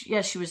 I mean,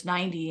 she was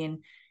 90, and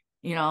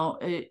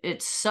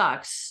it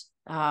sucks.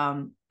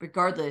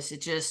 Regardless,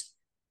 it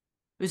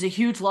was a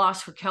huge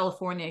loss for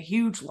California, a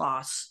huge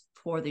loss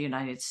for the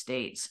United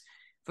States.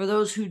 For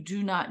those who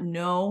do not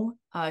know,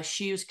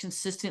 she has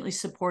consistently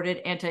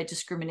supported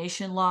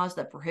anti-discrimination laws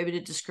that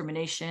prohibited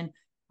discrimination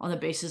on the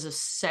basis of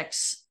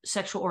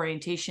sexual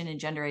orientation,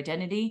 and gender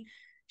identity.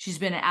 She's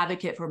been an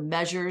advocate for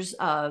measures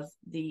of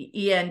the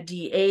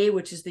ENDA,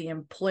 which is the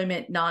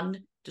Employment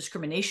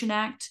Non-Discrimination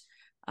Act,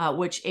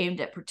 which aimed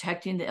at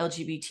protecting the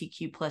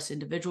LGBTQ plus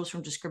individuals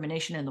from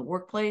discrimination in the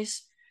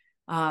workplace.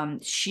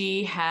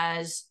 She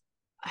has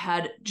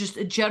had just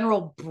a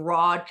general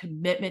broad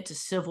commitment to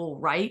civil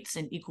rights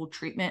and equal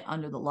treatment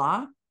under the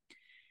law.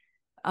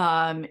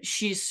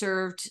 She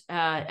served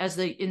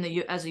in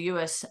the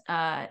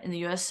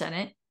U.S.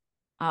 Senate.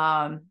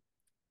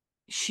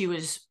 She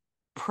was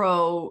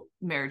pro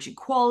marriage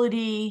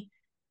equality.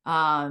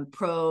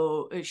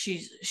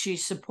 She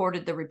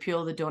supported the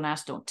repeal of the Don't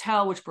Ask, Don't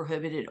Tell, which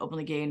prohibited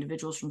openly gay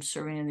individuals from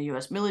serving in the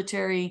U.S.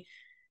 military.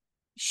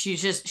 She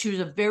was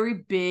a very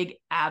big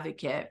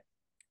advocate.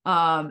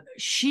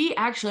 She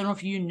actually, I don't know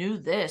if you knew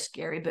this,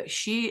 Gary, but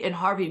she and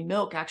Harvey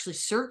Milk actually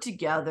served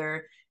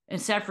together in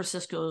San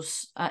Francisco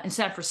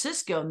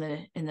in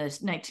the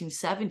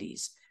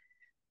 1970s.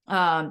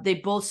 They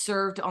both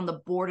served on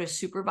the board of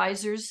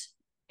supervisors,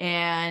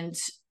 and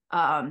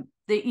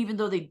even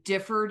though they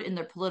differed in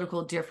their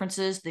political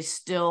differences, they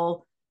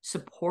still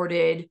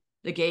supported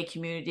the gay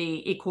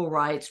community, equal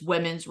rights,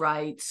 women's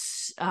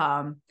rights,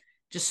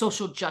 just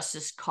social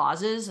justice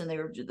causes, and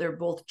they're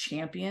both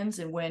champions.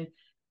 And when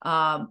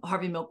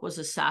Harvey Milk was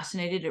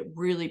assassinated, it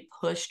really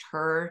pushed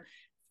her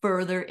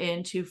further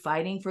into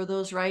fighting for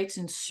those rights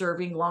and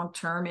serving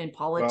long-term in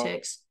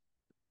politics.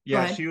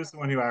 Well, yeah, she was the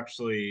one who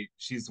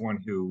she's the one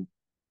who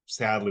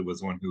sadly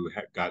was the one who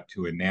got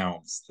to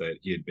announce that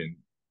he had been.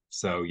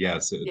 So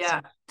yes,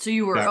 yeah. So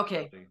you were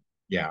okay.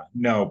 Yeah,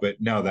 no,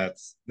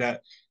 that's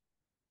that.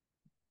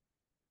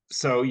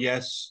 So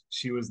yes,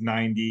 she was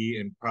 90,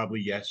 and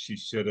probably yes, she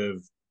should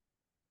have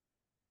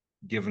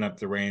given up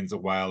the reins a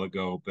while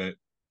ago, but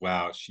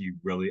wow, she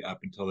really, up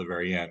until the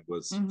very end,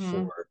 was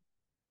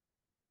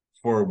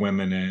for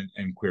women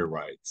and queer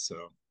rights.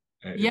 So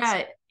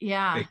yeah,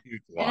 a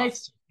huge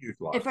loss.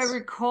 If I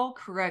recall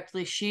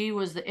correctly, she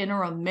was the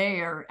interim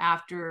mayor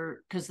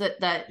after, because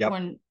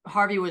when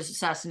Harvey was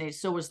assassinated,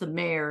 so was the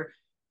mayor,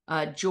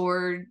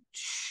 George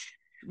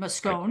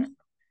Moscone.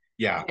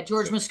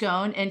 George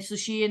Moscone, and so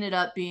she ended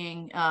up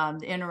being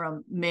the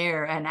interim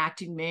mayor and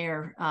acting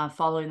mayor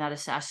following that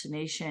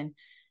assassination,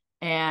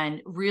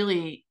 and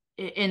really,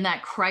 in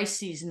that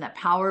crisis, in that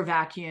power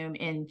vacuum,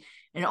 and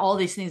all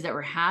these things that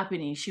were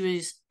happening,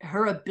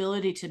 her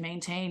ability to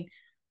maintain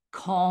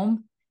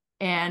calm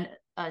and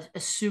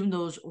assume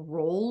those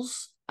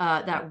roles,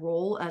 that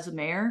role as a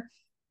mayor,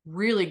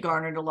 really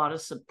garnered a lot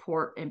of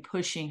support in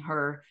pushing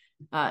her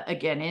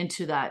again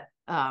into that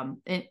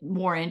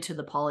more into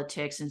the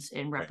politics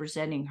and Right.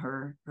 representing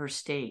her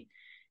state.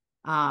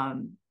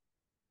 And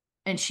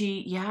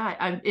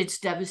it's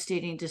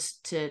devastating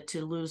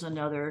to lose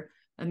another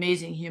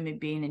amazing human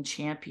being and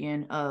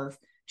champion of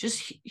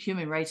just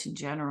human rights in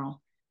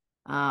general.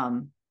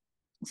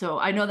 So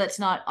I know that's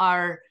not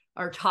our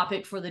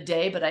topic for the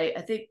day, but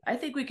I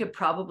think we could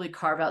probably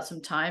carve out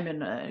some time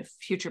in a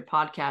future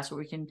podcast where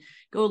we can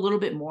go a little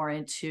bit more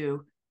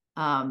into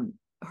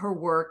her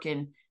work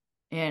and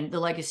the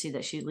legacy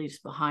that she leaves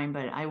behind.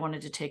 But I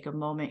wanted to take a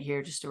moment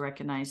here just to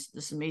recognize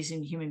this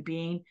amazing human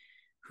being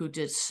who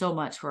did so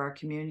much for our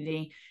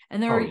community.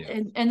 And there Oh are, yeah.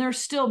 and there's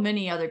still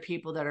many other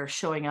people that are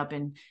showing up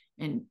and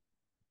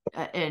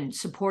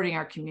supporting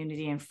our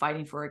community and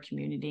fighting for our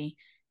community.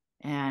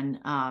 And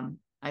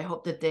I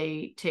hope that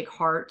they take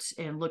heart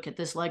and look at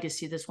this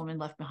legacy this woman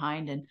left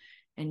behind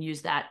and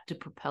use that to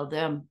propel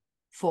them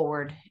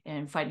forward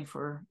and fighting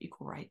for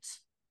equal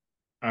rights.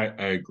 I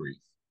agree.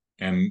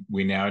 And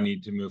we now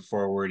need to move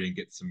forward and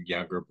get some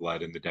younger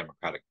blood in the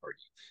Democratic Party.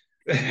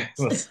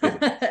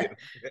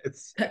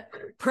 It's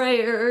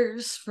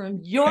Prayers from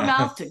your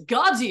mouth to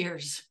God's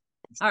ears.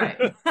 All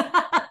right.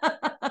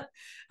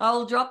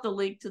 I'll drop the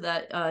link to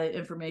that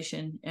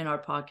information in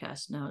our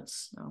podcast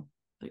notes. So,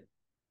 but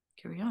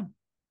carry on.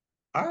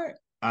 All right.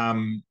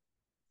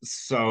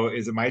 So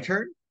is it my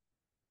turn?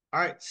 All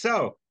right.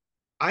 So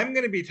I'm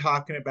going to be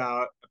talking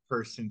about a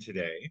person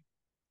today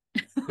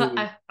who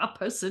A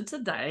person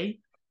today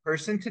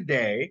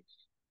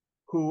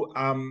who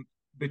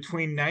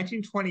between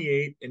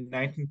 1928 and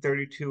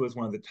 1932 was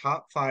one of the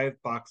top 5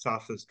 box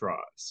office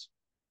draws.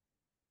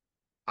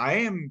 I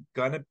am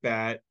gonna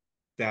bet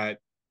that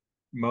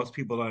most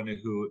people don't know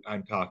who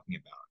I'm talking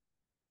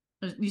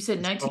about. You said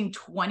It's called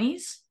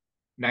 1920s?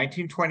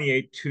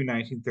 1928 to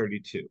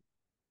 1932.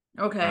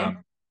 Okay.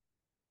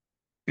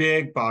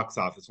 Big box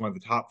office, one of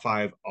the top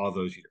 5 all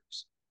those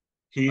years.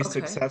 He Okay.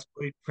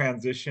 successfully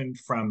transitioned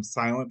from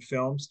silent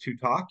films to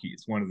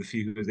talkies, one of the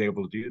few who was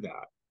able to do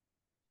that.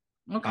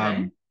 Okay.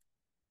 Um,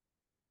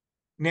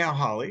 Now,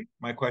 Holly,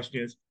 my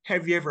question is,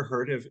 have you ever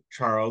heard of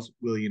Charles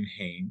William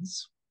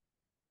Haines?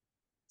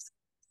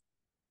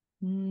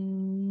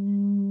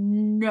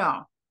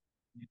 No.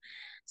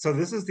 So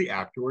this is the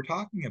actor we're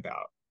talking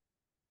about.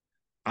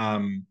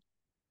 Um,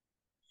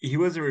 he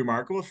was a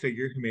remarkable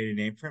figure who made a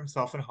name for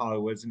himself in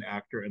Hollywood as an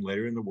actor and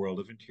later in the world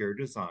of interior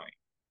design.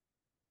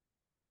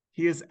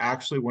 He is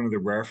actually one of the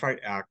rarefied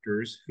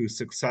actors who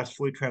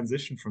successfully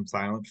transitioned from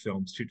silent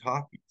films to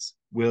talkies.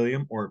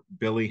 William, or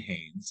Billy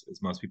Haines,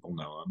 as most people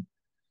know him,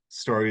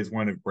 story is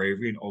one of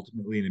bravery and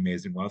ultimately an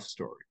amazing love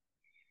story.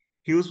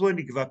 He was willing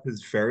to give up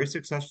his very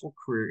successful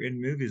career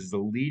in movies as a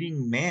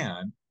leading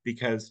man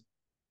because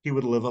he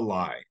would live a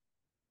lie.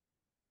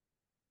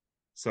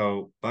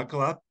 So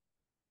buckle up,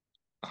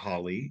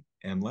 Holly,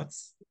 and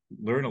let's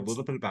learn a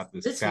little bit about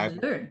this This is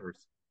fabulous good.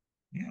 person.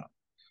 Yeah.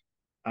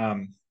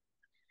 Um,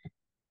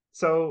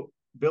 so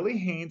Billy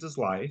Haynes'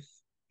 life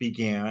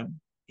began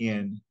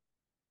in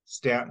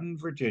Stanton,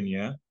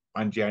 Virginia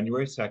on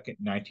January 2nd,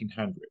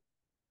 1900.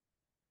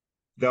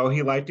 Though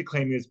he liked to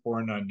claim he was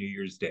born on New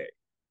Year's Day.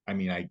 I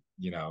mean,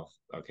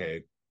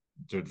 okay,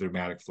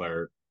 dramatic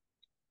flair,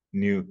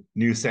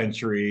 new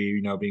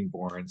century, being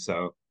born.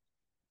 So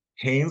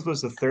Haynes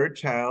was the third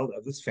child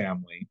of his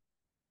family,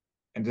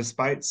 and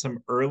despite some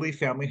early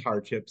family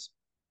hardships,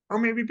 or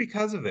maybe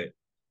because of it,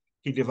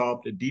 he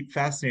developed a deep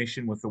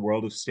fascination with the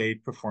world of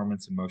stage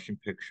performance and motion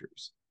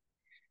pictures.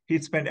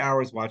 He'd spend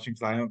hours watching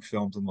silent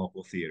films in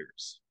local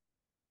theaters.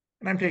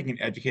 And I'm taking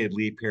an educated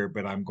leap here,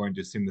 but I'm going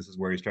to assume this is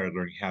where he started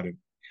learning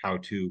how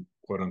to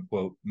quote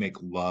unquote make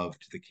love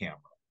to the camera.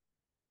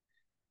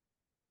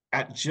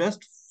 At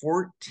just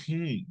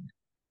 14,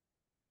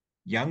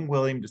 young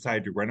William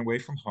decided to run away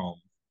from home,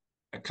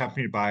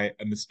 accompanied by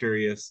a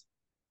mysterious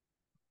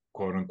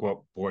quote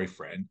unquote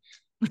boyfriend.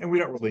 And we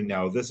don't really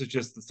know. This is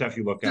just the stuff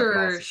you look at, but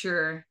Sure, also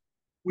sure.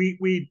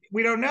 we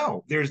don't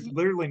know. There's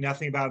literally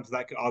nothing about him, so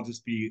that could all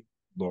just be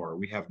lore.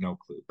 We have no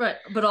clue. Right.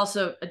 But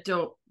also I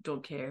don't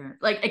care.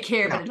 Like I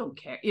care, but Yeah, I don't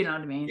care. You know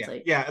what I mean? It's yeah,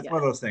 like, yeah. It's yeah.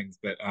 one of those things.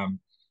 But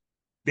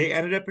they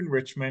ended up in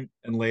Richmond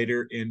and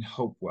later in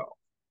Hopewell,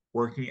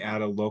 working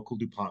at a local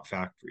DuPont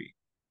factory.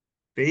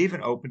 They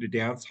even opened a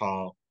dance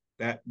hall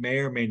that may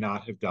or may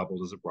not have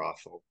doubled as a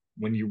brothel.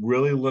 When you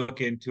really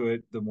look into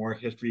it, the more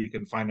history you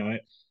can find on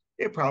it,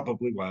 it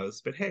probably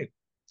was. But hey,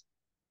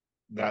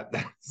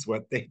 that's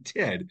what they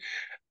did.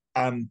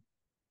 Um,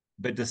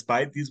 but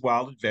despite these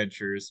wild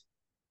adventures,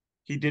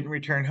 he didn't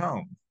return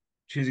home,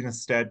 choosing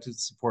instead to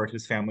support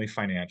his family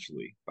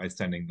financially by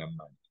sending them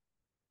money.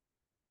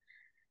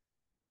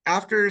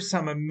 After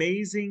some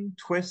amazing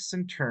twists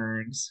and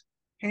turns,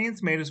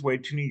 Haynes made his way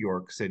to New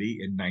York City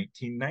in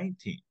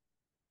 1919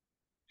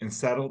 and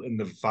settled in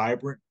the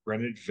vibrant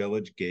Greenwich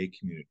Village gay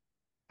community.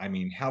 I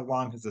mean, how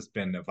long has this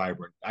been a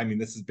vibrant? I mean,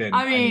 this has been,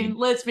 I mean,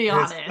 let's be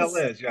it still honest.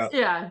 is. Yeah.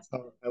 Yeah.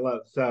 So I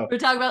love, so, We're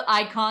talking about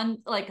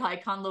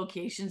icon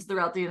locations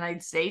throughout the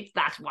United States.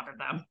 That's one of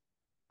them.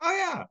 oh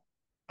yeah.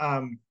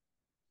 Um,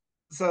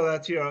 so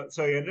that's,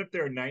 so he ended up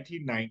there in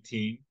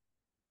 1919.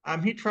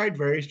 He tried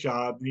various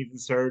jobs and even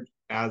served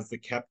as the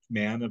kept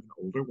man of an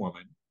older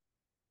woman.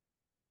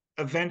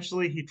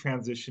 Eventually, he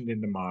transitioned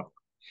into modeling.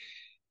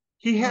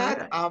 He All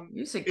had right.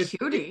 He's a it's it,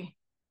 cutie.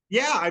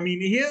 yeah, I mean,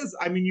 he is.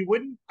 I mean, you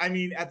wouldn't. I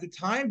mean, at the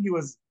time, he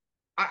was.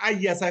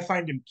 Yes, I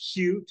find him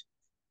cute.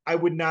 I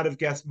would not have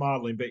guessed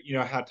modeling, but you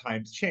know how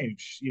times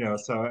change. You know,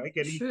 so I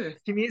get he. Sure.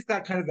 To me, it's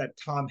that kind of that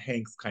Tom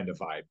Hanks kind of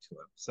vibe to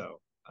him. So,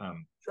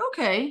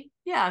 Okay.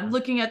 Yeah, I'm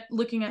looking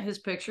at his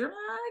picture.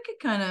 I could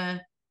kind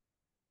of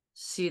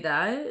see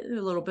that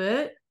a little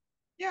bit.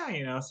 yeah,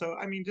 you know. So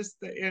I mean, just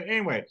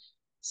anyway.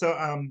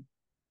 So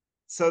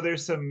so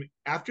there's some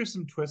after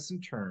some twists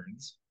and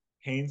turns.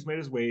 Haines made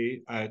his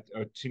way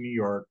to New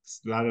York.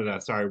 Da, da, da,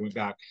 sorry, went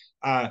back.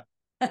 Uh,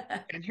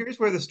 and here's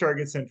where the story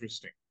gets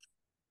interesting.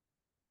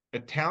 A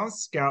town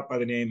scout by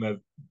the name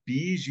of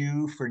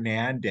Bijou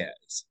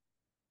Fernandez.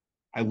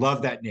 I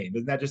love that name.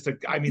 Isn't that just a?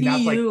 I mean,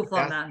 that's like the Beautiful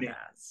best name.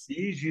 Fernandez.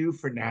 Bijou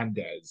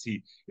Fernandez.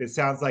 He. It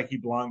sounds like he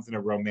belongs in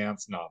a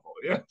romance novel.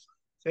 Yeah.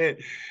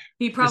 It,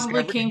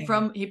 discovered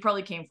Haines. He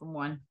probably came from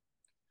one.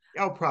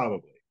 Oh,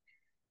 probably.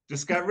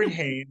 Discovered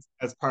Haines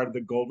as part of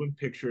the Golden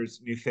Pictures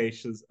New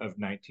Faces of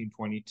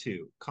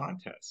 1922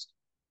 contest.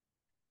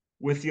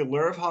 With the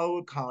allure of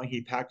Hollywood calling,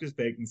 he packed his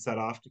bag and set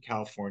off to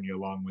California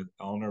along with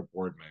Eleanor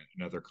Boardman,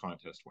 another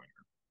contest winner.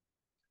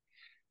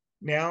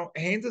 Now,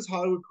 Haynes'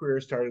 Hollywood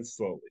career started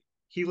slowly.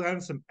 He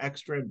landed some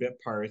extra and bit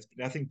parts,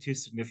 but nothing too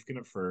significant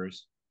at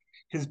first.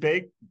 His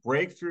big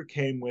breakthrough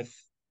came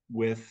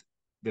with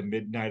the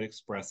Midnight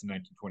Express in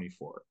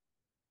 1924,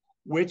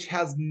 which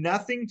has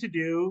nothing to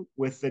do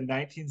with the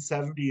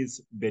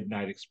 1970s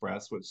Midnight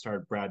Express, which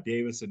starred Brad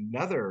Davis,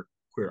 another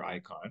queer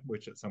icon,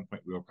 which at some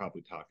point we will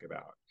probably talk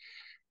about,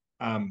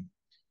 um,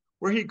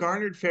 where he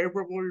garnered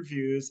favorable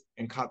reviews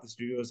and caught the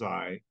studio's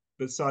eye,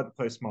 but still had to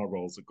play small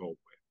roles at Goldwyn.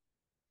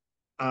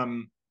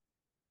 Um,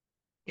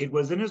 it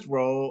was in his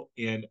role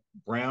in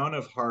Brown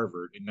of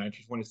Harvard in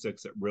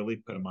 1926 that really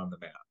put him on the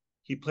map.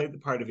 He played the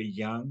part of a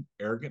young,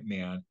 arrogant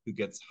man who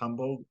gets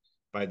humbled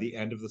by the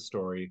end of the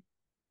story,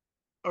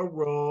 a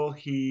role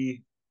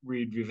he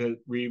would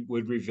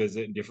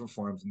revisit in different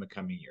forms in the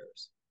coming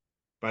years.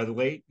 By the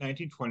late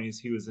 1920s,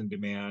 he was in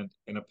demand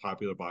and a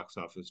popular box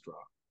office draw.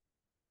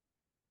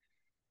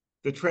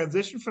 The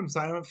transition from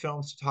silent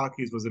films to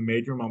talkies was a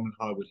major moment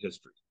in Hollywood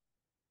history.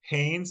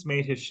 Haines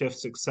made his shift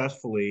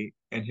successfully,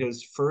 and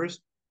his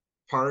first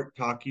part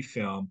talkie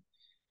film,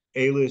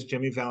 alias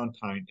Jimmy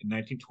Valentine, in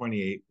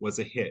 1928, was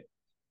a hit.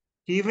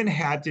 He even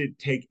had to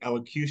take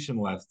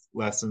elocution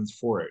lessons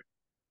for it,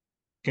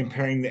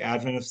 comparing the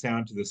advent of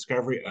sound to the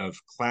discovery of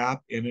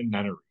clap in a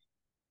nunnery.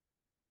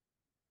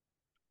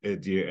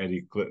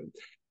 Eddie,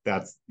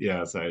 that's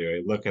yeah. So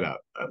anyway, look it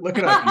up. Look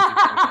it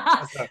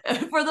up.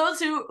 For those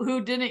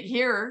who didn't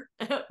hear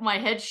my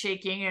head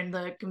shaking and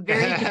the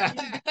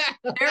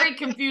very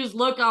confused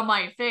look on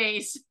my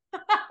face,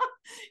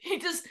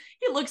 he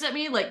looks at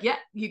me like, yeah,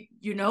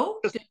 you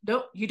know,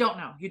 no, you don't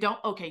know, you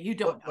don't. Okay, you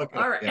don't know.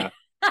 All right, yeah.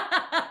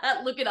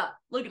 Look it up.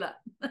 Look it up.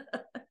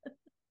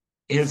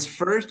 His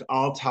first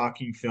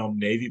all-talking film,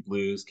 Navy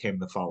Blues, came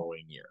the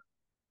following year.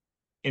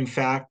 In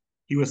fact,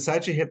 he was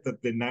such a hit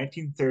that the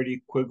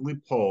 1930 Quigley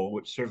poll,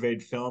 which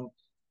surveyed film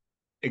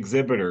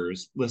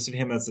exhibitors, listed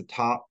him as the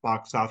top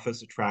box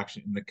office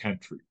attraction in the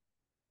country.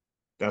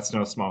 That's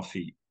no small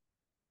feat.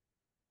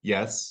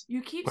 Yes.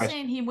 You keep Question.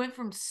 saying he went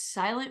from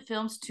silent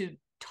films to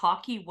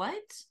talkie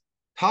what?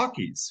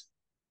 Talkies.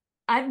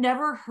 I've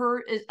never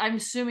heard. I'm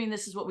assuming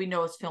this is what we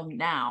know as film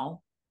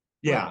now.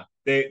 Yeah,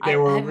 they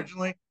were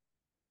originally.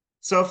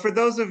 So for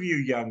those of you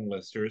young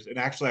listeners, and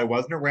actually I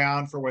wasn't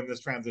around for when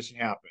this transition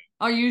happened.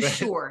 Are you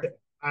sure?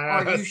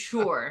 Are you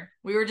sure?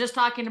 We were just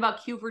talking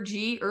about Q for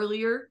G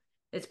earlier.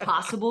 It's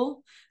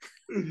possible.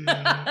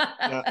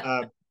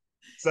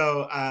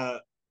 So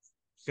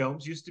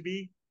films used to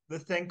be the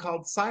thing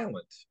called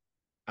silent.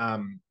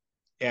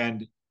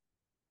 And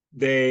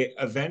they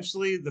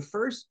eventually, the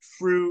first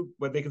true,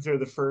 what they consider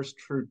the first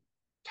true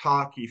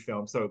talkie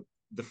film. So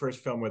the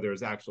first film where there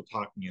was actual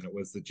talking in it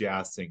was The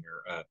Jazz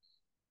Singer,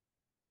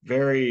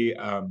 very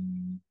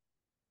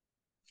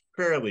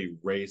fairly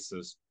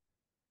racist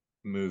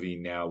movie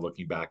now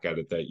looking back at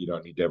it that you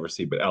don't need to ever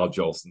see, but Al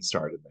Jolson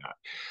started that.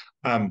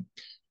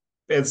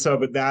 And so,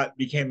 but that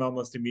became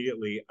almost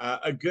immediately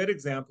a good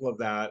example of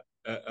that.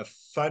 A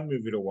fun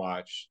movie to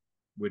watch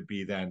would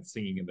be then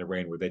Singing in the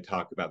Rain, where they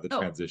talk about the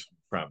transition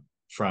from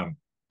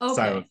okay.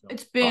 silent film.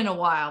 It's been a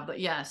while, but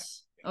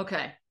yes.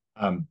 Okay.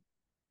 And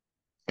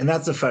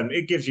that's a fun.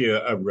 It gives you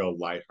a real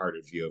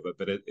lighthearted view of it,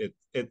 but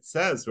it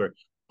says where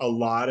a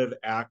lot of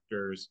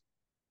actors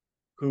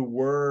who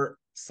were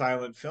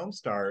silent film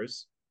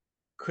stars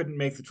couldn't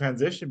make the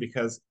transition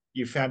because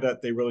you found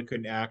out they really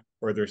couldn't act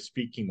or their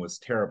speaking was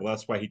terrible.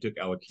 That's why he took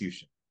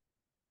elocution,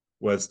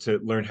 was to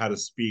learn how to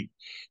speak.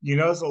 You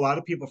notice a lot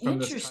of people from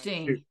this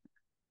time period,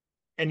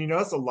 and you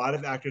notice a lot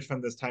of actors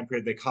from this time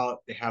period, they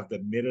have the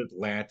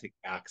mid-Atlantic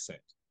accent,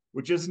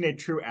 which isn't a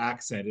true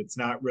accent. It's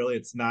not really,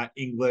 it's not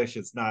English,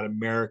 it's not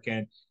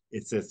American,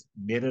 it's this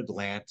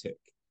mid-Atlantic.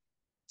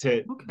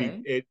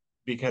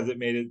 because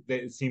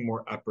it seemed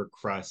more upper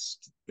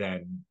crust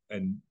than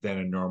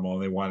a normal,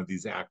 and they wanted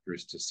these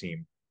actors to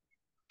seem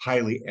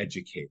highly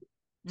educated.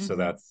 So Mm-hmm.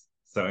 that's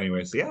so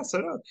anyway. So yeah,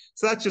 so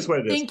that's just what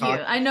it is. Thank you.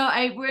 I know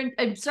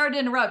I'm sorry to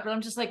interrupt, but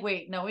I'm just like,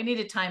 wait, no, we need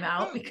a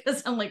timeout No,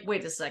 because I'm like,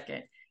 wait a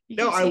second. You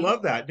no, keep I saying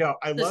love that. No,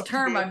 this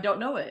term, I don't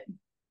know it.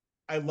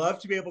 I love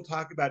to be able to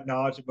talk about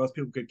knowledge that most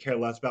people could care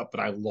less about, but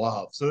I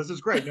love. So this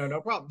is great. No,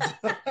 no problems.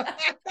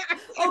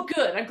 Oh,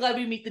 good. I'm glad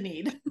we meet the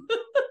need.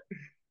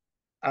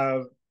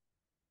 um,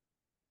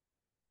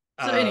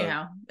 So uh,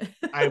 anyhow.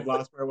 I've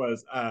lost where I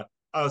was.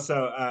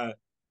 Oh,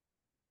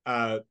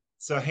 uh,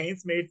 so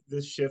Haines made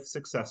this shift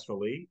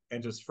successfully,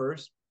 and his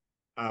first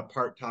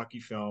part talkie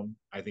film,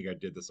 I think I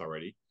did this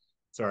already.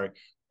 Sorry,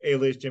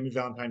 alias Jimmy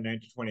Valentine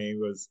 1928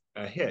 was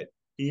a hit.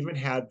 He even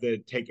had the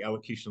take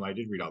elocution. I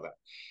did read all that.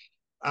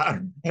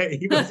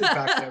 He was in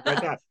fact I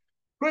read that.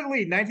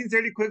 Quigley,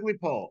 1930 Quigley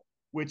poll,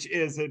 which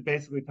is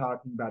basically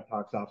talking about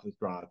box office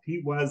draws.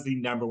 He was the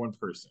number one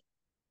person.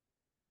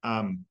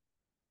 Um,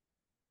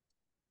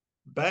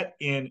 but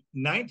in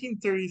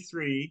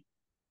 1933,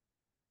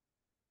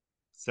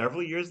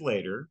 several years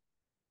later,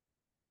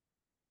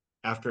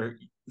 after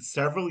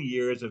several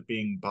years of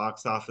being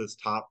box office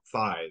top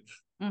five,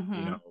 you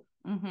Mm-hmm. know,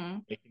 Mm-hmm.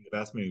 making the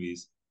best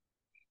movies,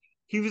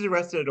 he was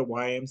arrested at a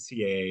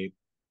YMCA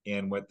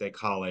in what they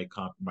call a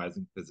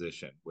compromising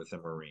position with a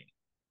Marine.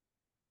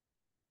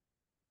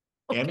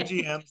 Okay.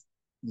 MGM's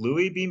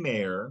Louis B.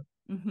 Mayer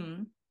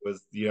Mm-hmm.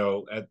 was,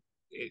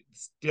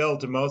 still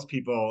to most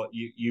people,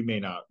 you may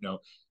not know,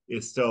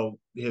 is still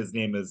his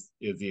name is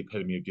the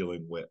epitome of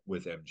dealing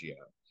with MGM.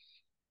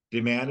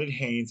 Demanded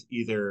Haines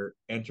either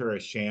enter a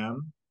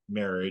sham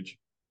marriage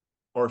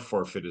or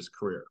forfeit his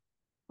career.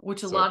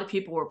 Which a So lot of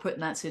people were put in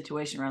that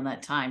situation around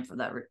that time for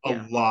that. a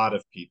Yeah. lot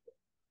of people.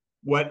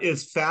 What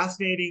is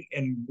fascinating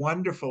and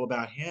wonderful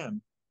about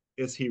him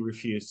is he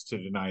refused to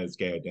deny his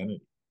gay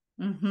identity.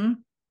 Mm-hmm.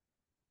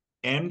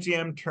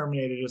 MGM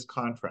terminated his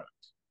contract.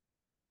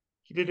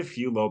 He did a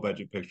few low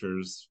budget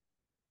pictures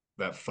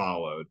that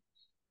followed,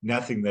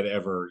 nothing that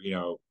ever,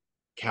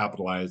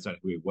 capitalized on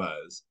who he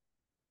was,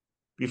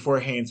 before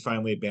Haines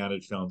finally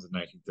abandoned films in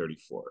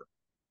 1934.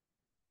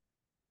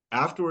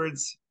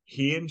 Afterwards,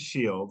 he and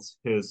Shields,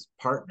 his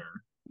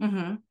partner,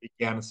 Mm-hmm.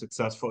 began a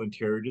successful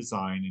interior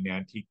design and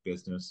antique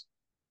business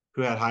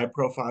who had high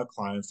profile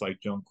clients like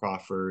Joan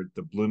Crawford,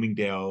 the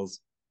Bloomingdales,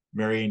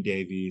 Marion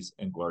Davies,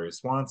 and Gloria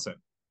Swanson.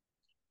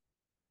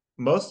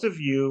 Most of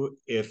you,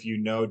 if you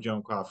know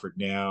Joan Crawford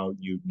now,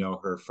 you know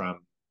her from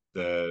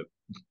the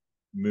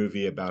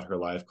movie about her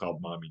life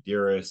called Mommy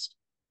Dearest.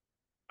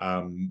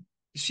 Um,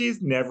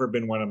 she's never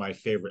been one of my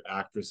favorite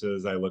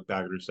actresses. I look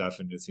back at her stuff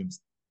and it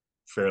seems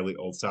fairly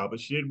old style,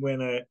 but she did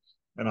win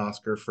an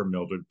Oscar for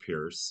Mildred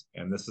Pierce,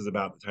 and this is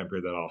about the time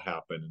period that all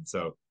happened, and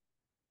so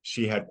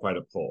she had quite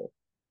a pull.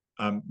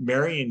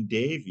 Marion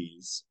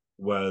Davies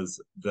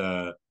was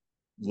the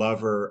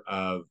lover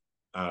of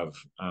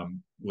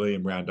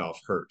William Randolph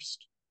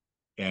Hearst,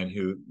 and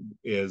who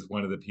is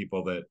one of the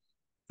people that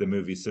the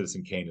movie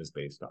Citizen Kane is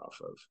based off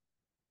of.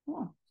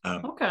 Oh,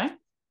 Um, okay.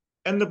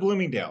 and the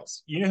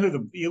Bloomingdales. You know who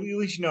at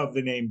least you know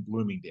the name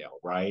Bloomingdale,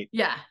 right?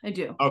 Yeah, I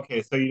do.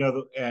 Okay, so you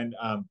know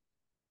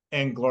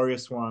and Gloria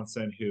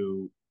Swanson,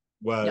 who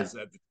Yep. was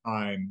at the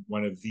time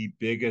one of the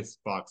biggest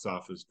box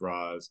office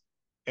draws,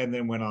 and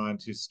then went on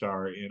to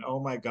star in, oh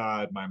my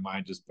God, my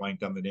mind just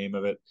blanked on the name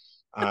of it,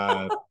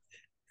 uh,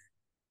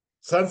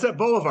 Sunset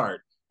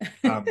Boulevard.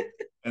 Um,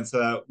 and so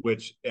that,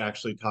 which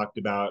actually talked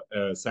about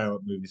a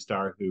silent movie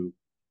star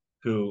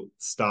who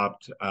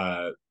stopped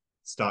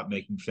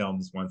making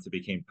films once it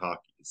became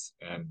talkies.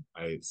 And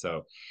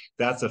so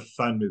that's a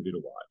fun movie to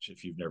watch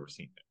if you've never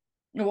seen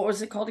it. What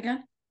was it called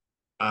again?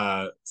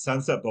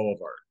 Sunset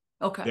Boulevard.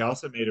 Okay. They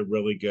also made a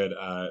really good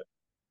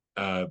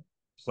uh,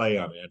 play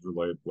on it. Andrew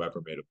Lloyd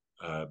Webber made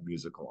a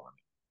musical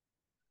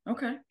on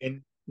Okay. it.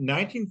 In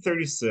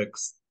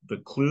 1936, the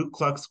Ku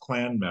Klux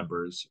Klan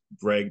members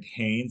dragged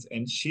Haines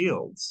and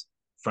Shields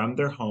from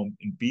their home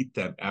and beat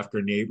them after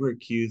a neighbor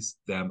accused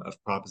them of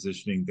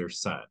propositioning their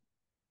son.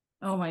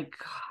 Oh my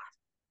God.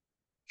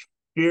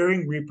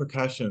 Fearing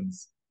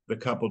repercussions, the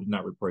couple did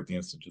not report the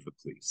incident to the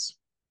police.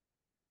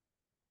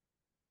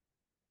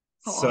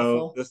 How So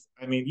awful. this,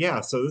 I mean,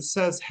 yeah, so this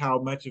says how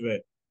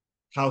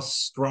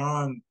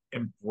strong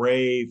and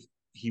brave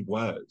he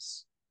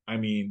was. I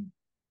mean,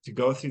 to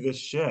go through this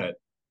shit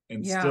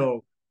and Yeah.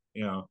 still,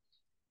 you know,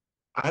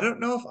 I don't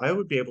know if I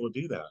would be able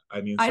to do that.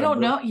 I mean, I so I'm don't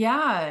really, know.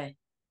 Yeah.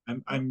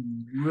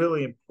 I'm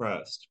really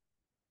impressed.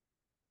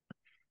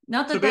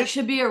 Not So that that basically,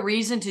 should be a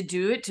reason to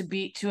do it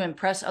to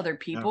impress other no,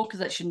 people, because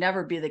that should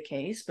never be the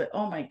case. But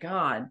oh my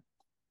God,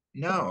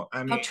 no, I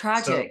how mean,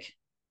 tragic.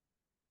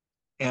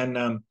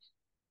 and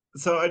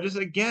so I just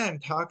again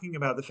talking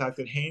about the fact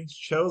that Haynes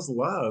chose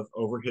love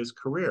over his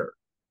career.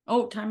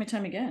 Oh, time and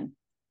time again.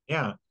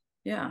 Yeah,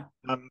 Yeah.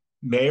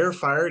 Mayer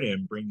fired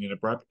him, bringing an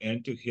abrupt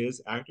end to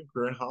his acting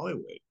career in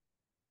Hollywood.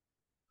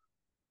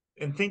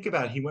 And think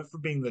about it, he went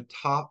from being the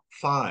top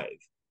five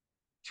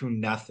to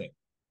nothing.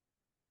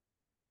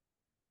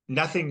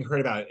 Nothing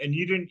heard about it. And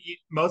you didn't,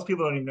 most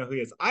people don't even know who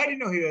he is. I didn't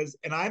know who he is.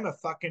 And I'm a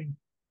fucking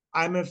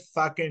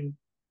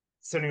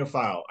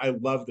cinephile. I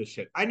love this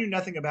shit. I knew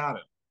nothing about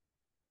him.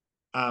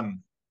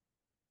 Um,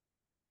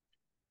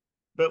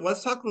 but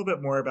let's talk a little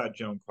bit more about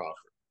Joan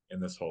Crawford in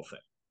this whole thing.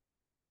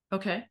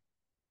 Okay.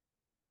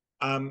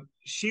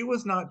 She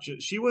was not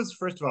just, she was,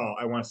 first of all,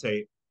 I want to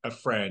say a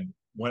friend,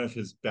 one of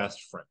his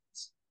best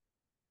friends.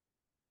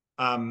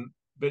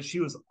 But she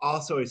was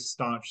also a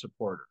staunch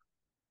supporter.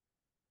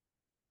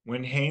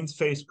 When Haines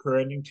faced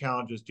career-ending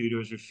challenges due to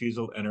his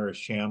refusal to enter a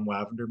sham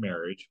lavender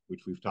marriage,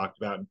 which we've talked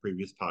about in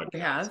previous We podcasts,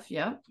 have,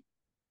 yeah.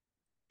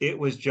 it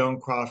was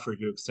Joan Crawford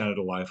who extended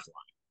a lifeline.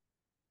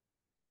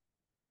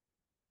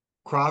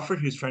 Crawford,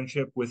 whose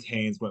friendship with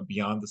Haines went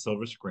beyond the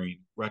silver screen,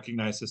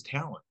 recognized his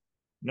talent,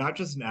 not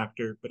just an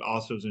actor, but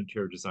also as an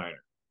interior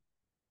designer.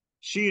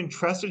 She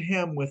entrusted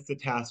him with the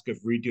task of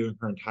redoing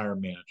her entire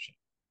mansion.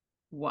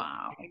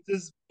 Wow.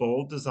 Haines's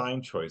bold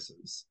design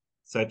choices,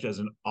 such as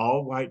an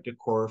all-white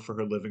decor for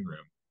her living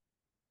room,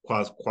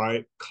 caused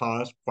quite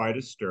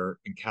a stir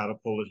and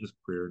catapulted his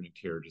career in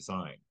interior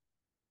design.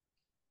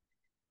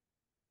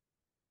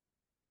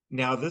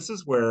 Now, this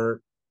is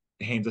where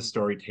Haynes'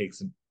 story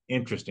takes an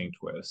interesting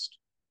twist.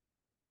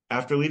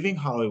 After leaving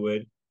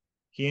Hollywood,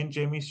 he and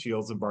Jamie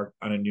Shields embarked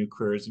on a new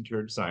career as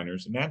interior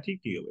designers and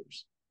antique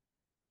dealers.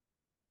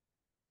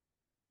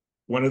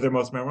 One of their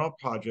most memorable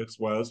projects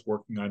was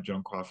working on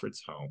Joan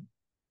Crawford's home.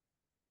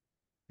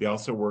 They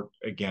also worked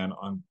again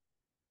on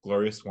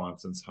Gloria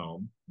Swanson's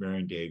home,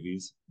 Marion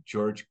Davies,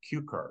 George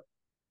Cukor.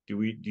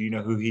 Do you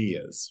know who he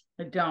is?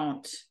 I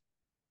don't.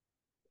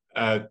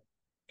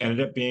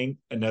 Ended up being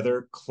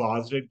another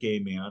closeted gay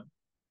man,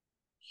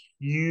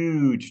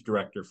 huge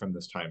director from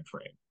this time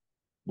frame,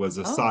 was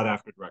a Oh, sought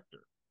after director,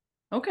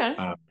 okay.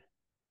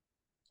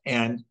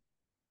 and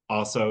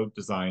also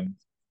designed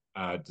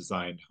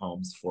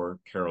homes for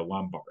Carol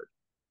Lombard.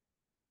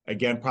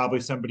 Again,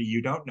 probably somebody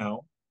you don't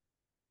know,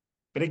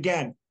 but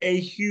again, a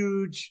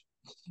huge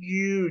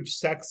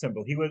sex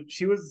symbol.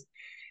 She was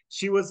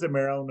the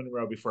Marilyn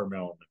Monroe before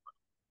Marilyn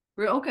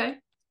Okay. Monroe.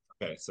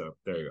 Okay, so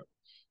there you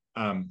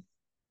go.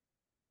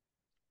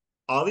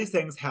 All these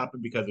things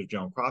happened because of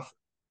Joan Crawford,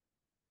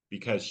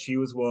 because she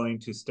was willing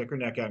to stick her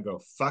neck out and go,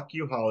 "Fuck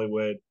you,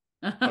 Hollywood."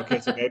 Okay,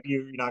 so maybe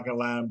you're not going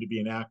to allow him to be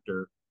an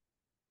actor,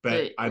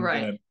 but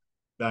Right.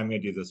 I'm gonna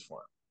do this for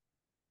him.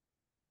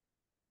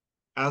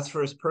 As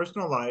for his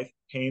personal life,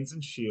 Haines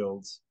and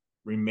Shields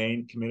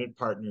remained committed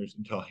partners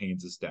until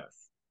Haynes'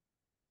 death.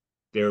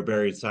 They were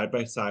buried side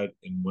by side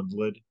in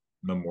Woodland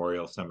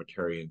Memorial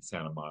Cemetery in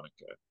Santa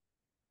Monica.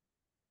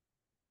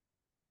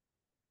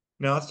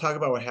 Now let's talk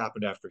about what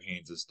happened after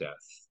Haynes' death.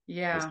 His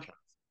Yeah. passing.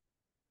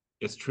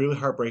 It's truly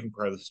heartbreaking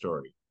part of the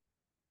story.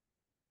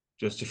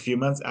 Just a few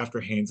months after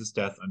Haynes'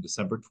 death on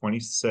December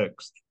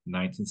 26th,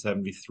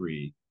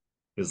 1973,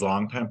 his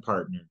longtime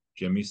partner,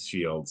 Jimmy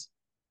Shields,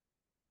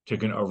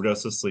 took an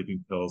overdose of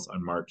sleeping pills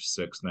on March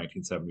 6,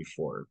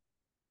 1974.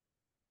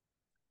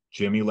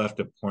 Jimmy left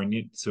a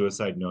poignant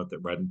suicide note that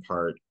read in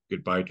part,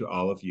 "Goodbye to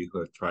all of you who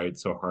have tried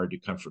so hard to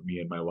comfort me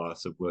in my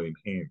loss of William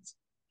Haines."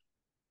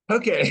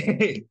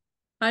 Okay.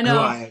 I who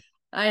know. I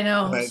I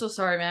know. who I'm I so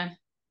sorry, man.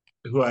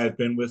 who I have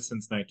been with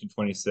since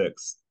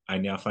 1926. I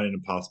now find it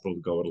impossible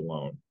to go it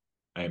alone.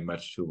 I am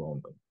much too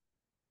lonely.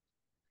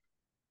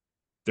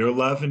 Their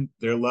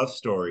love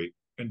story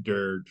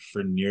endured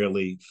for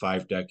nearly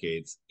 5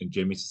 decades, and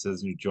Jimmy's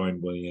decision to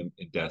join William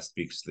in death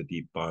speaks to the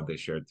deep bond they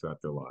shared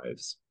throughout their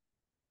lives.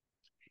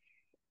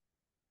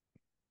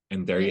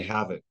 And there you Yeah.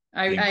 have it.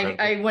 I, The I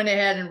incredible. I went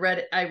ahead and read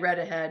it. I read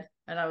ahead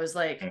and I was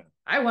like, Yeah.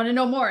 I want to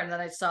know more. And then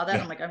I saw that.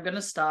 Yeah. I'm like, I'm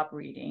gonna stop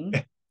reading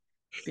And,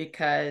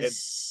 because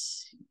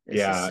this is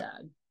yeah.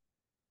 sad.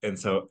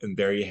 And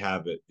there you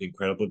have it. The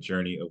incredible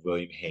journey of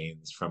William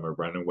Haines from a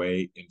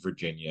runaway in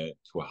Virginia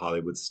to a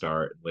Hollywood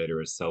star and later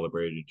a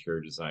celebrated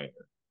interior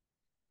designer.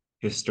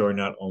 His story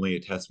not only a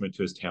testament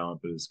to his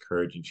talent, but his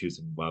courage in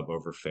choosing love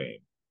over fame.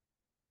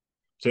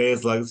 Today,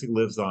 his legacy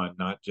lives on,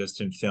 not just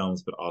in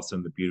films, but also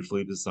in the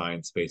beautifully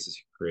designed spaces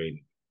he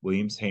created.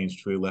 Williams Haines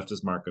truly left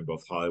his mark on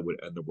both Hollywood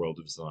and the world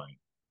of design.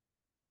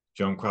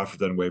 Joan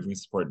Crawford's unwavering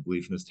support and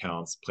belief in his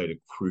talents played a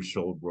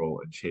crucial role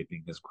in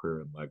shaping his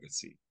career and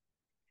legacy.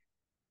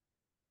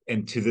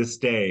 And to this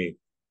day,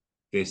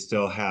 they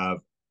still have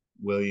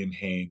William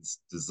Haines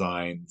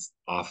designs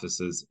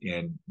offices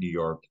in New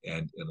York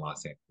and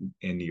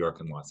in New York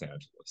and Los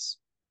Angeles.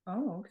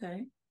 Oh,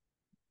 okay.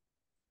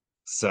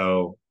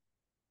 So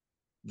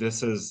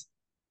this is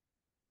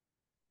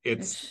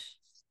it's It's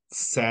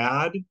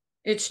sad,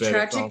 it's but it's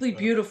tragically also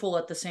beautiful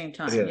at the same it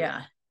time. is.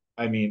 Yeah.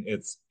 I mean,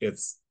 it's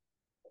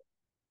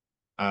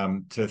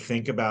to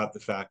think about the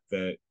fact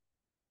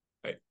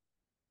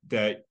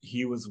that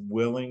he was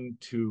willing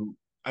to.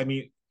 I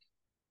mean,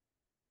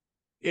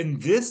 in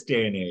this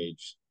day and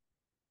age,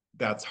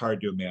 that's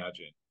hard to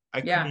imagine.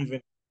 I couldn't Yeah.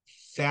 even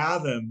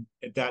fathom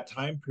at that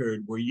time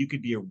period where you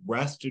could be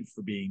arrested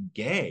for being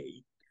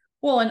gay.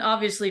 Well, and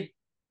obviously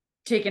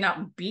taken out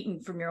and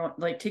beaten from your own,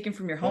 like taken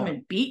from your home Yeah.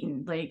 and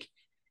beaten. Like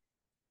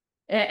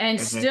and And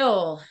then,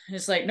 still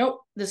it's like,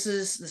 nope, this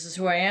is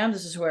who I am,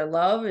 this is who I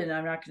love, and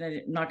I'm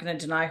not gonna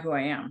deny who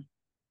I am.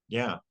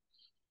 yeah,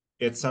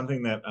 it's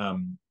something that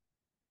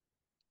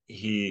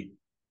he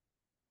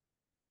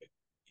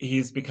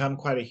he's become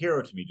quite a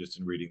hero to me just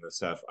in reading this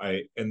stuff.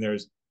 And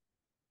there's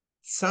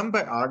some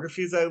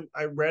biographies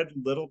I read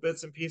little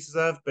bits and pieces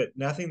of, but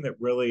nothing that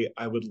really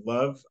I would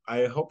love.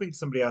 I hoping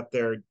somebody out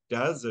there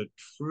does a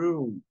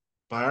true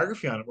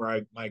biography on it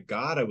where my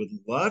God, I would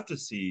love to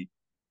see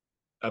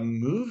a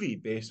movie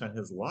based on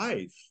his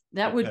life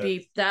That would because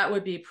be that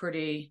would be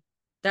pretty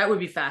that would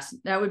be fast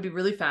that would be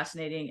really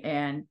fascinating,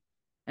 and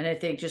I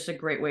think just a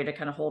great way to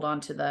kind of hold on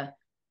to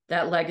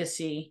that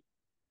legacy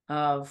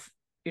of,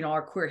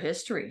 our queer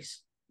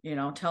histories,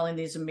 telling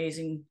these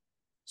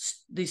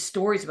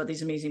stories about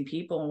these amazing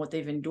people and what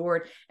they've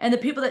endured, and the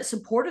people that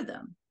supported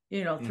them,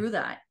 mm, through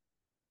that.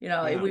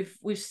 yeah.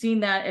 We've seen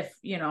that, if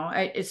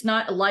it's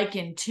not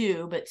likened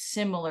to, but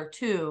similar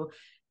to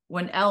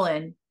when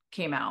Ellen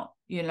came out.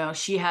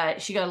 She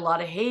got a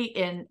lot of hate,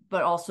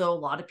 but also a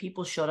lot of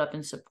people showed up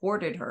and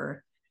supported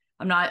her.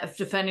 I'm not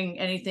defending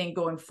anything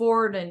going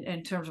forward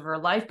in terms of her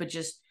life, but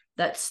just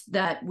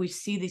that we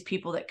see these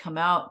people that come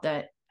out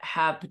that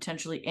have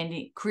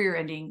potentially career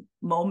ending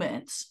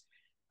moments.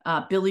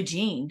 Billie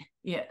Jean,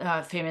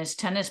 yeah, famous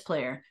tennis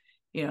player,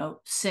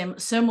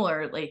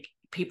 similar, like,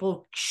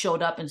 people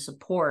showed up in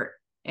support,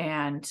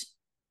 and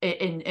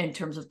in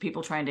terms of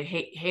people trying to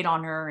hate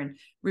on her and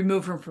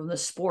remove her from the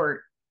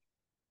sport.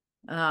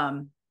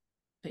 But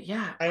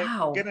yeah, I'm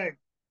wow. gonna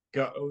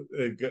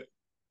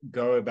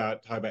go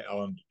about talk about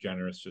Ellen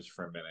DeGeneres just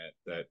for a minute.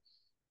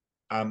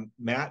 That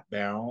Matt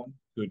Baum,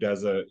 who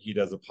does a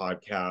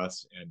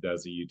podcast and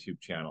does a YouTube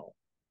channel,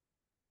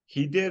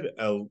 he did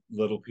a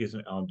little piece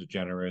on Ellen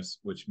DeGeneres,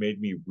 which made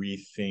me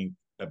rethink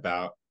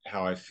about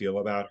how I feel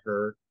about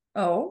her.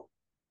 Oh,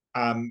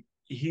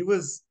 He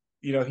was,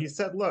 he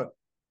said, look,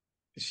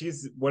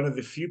 she's one of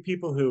the few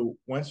people who,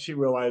 once she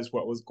realized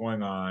what was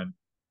going on,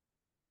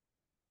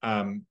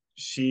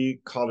 she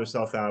called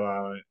herself out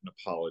on it and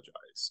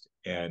apologized.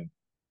 And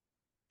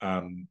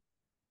um,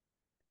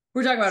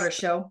 we're talking about her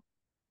show.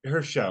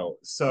 her show.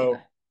 Yeah. So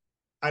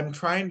I'm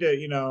trying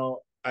to,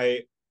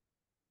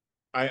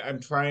 I'm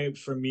trying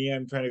for me,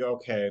 I'm trying to go,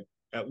 okay,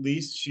 at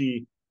least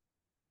she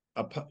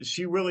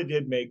really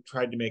did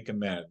tried to make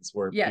amends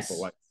where people Yes.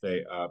 like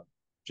say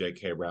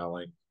J.K.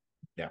 Rowling,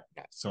 yeah,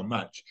 not so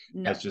much,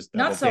 No, has just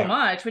not doubled so down.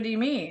 much. What do you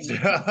mean?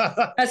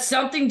 Has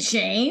something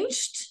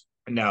changed?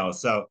 No,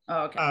 Oh,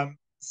 okay.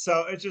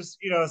 so it's just,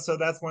 so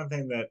that's one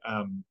thing that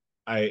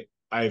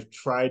I've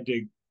tried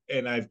to,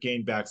 and I've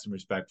gained back some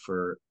respect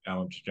for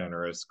Ellen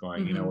DeGeneres,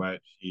 going, you know Mm-hmm.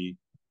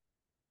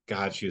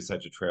 what, she is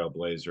such a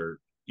trailblazer,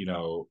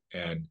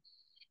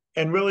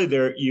 and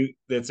really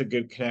that's a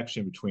good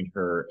connection between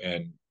her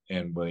and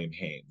William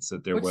Haines,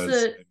 that there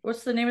What's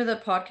was the name of the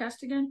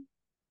podcast again?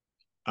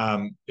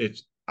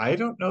 it's I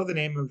don't know the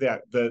name of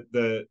the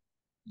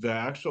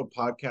actual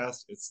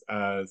podcast. It's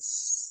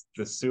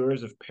the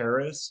Sewers of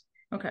Paris.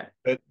 Okay.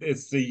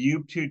 It's the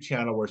YouTube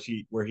channel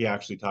where he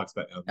actually talks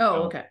about Oh,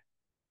 Ellen. okay.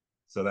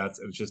 So it's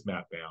just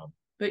Matt Baum.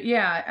 But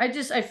yeah,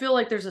 I feel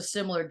like there's a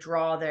similar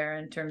draw there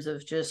in terms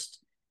of just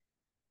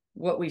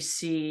what we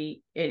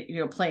see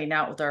it, playing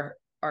out with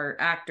our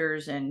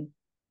actors and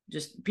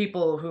just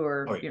people who Oh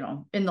are, yeah,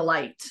 in the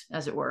light,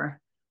 as it were.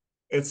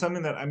 it's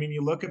something that, I mean,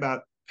 you look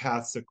about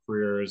paths of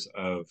careers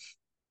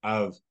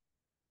of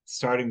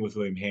starting with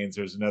William Haines.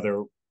 There's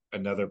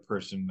another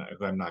person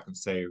who I'm not going to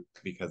say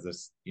because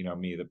this,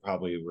 me, that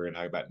probably we're going to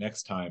talk about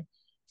next time,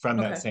 from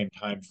that Okay. same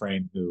time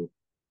frame,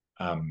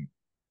 um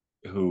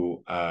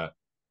who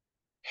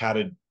had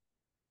a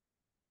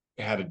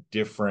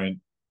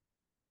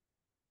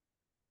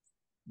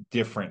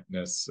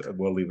differentness.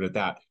 We'll leave it at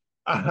that.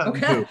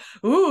 Okay.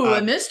 Who Ooh, a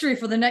um mystery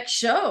for the next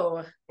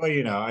show.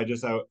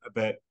 well,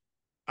 but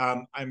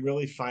I'm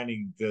really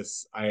finding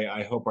this.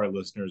 I hope our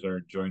listeners are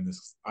enjoying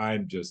this.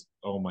 I'm just,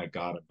 oh my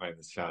God, I'm finding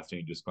this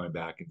fascinating, just going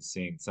back and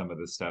seeing some of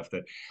the stuff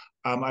that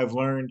I've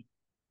learned.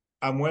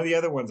 One of the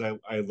other ones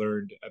I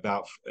learned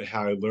about,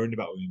 how I learned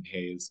about William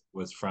Hayes,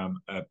 was from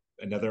a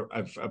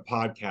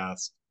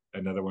podcast,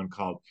 another one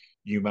called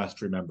 "You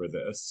Must Remember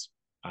This,"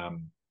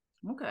 um,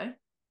 Okay.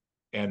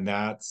 and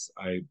that's,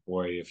 I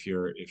boy, if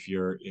you're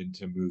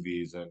into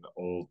movies and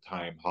old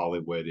time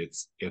Hollywood,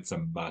 it's a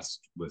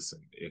must listen.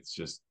 It's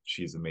just,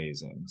 she's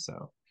amazing.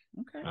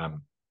 Okay.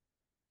 Um,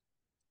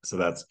 so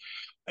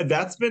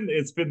it's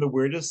been the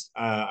weirdest.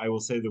 I will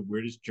say the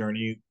weirdest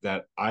journey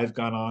that I've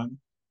gone on.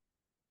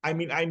 I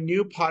mean, I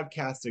knew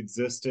podcasts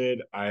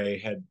existed.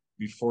 I had,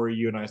 before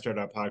you and I started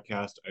our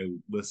podcast, I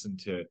listened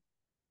to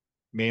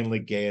mainly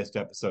Gayest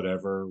Episode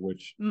Ever,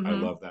 which I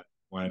Mm-hmm. love that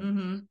one,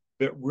 Mm-hmm.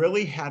 but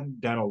really hadn't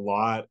done a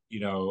lot,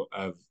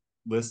 of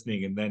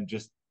listening. And then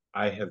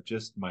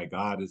my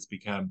God, it's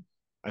become,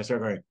 I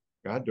started going,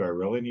 God, do I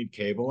really need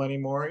cable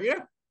anymore?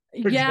 Yeah.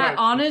 Yeah,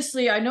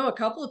 honestly, I know a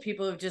couple of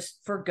people who just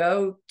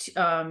forgo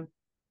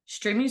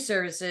streaming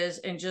services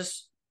and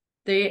just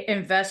they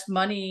invest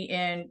money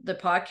in the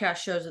podcast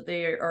shows that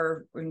they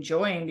are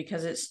enjoying,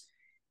 because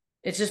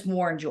it's just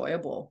more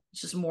enjoyable.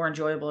 It's just a more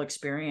enjoyable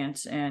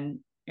experience. And,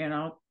 I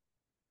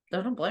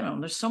don't blame them.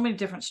 There's so many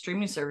different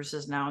streaming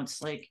services now.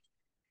 It's like,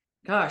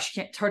 gosh,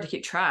 it's hard to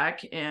keep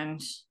track.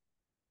 And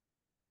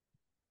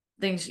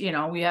things,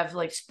 we have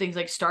like things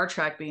like Star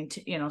Trek being,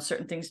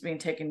 certain things being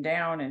taken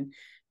down and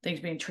things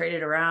being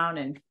traded around.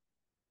 And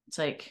it's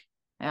like,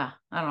 yeah,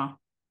 I don't know.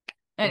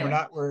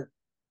 Anyway. We're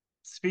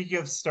speaking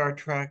of Star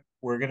Trek,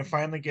 we're going to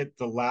finally get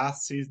the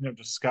last season of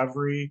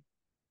Discovery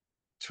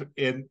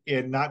in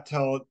not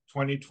till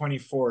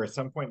 2024, at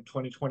some point in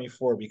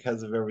 2024,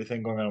 because of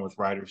everything going on with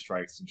writer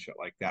strikes and shit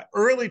like that.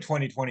 Early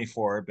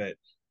 2024, but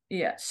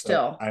yeah,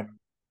 still.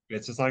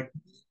 It's just like,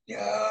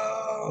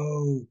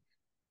 yo.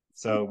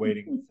 So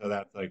waiting. So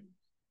that's like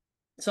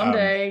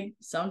someday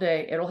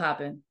it'll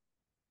happen.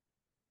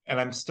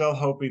 And I'm still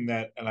hoping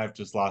that, and I've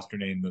just lost her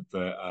name,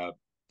 that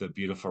the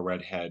beautiful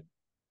redhead,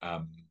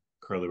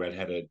 curly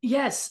redheaded.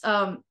 Yes.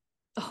 Oh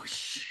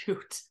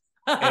shoot.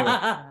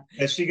 Anyway,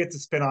 that she gets a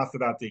spin-off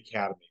about the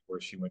academy where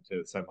she went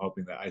to. So I'm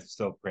hoping that, I'm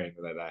still praying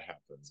that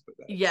happens.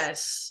 But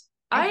yes,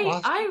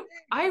 I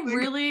I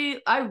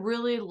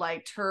really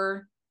liked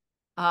her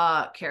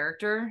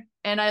character,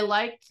 and I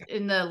liked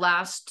in the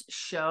last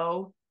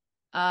show,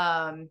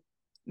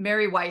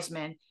 Mary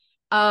Wiseman.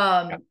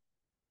 But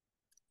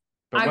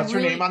what's her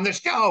name on the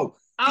show?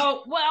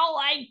 Oh, well,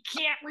 I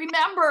can't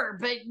remember,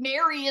 but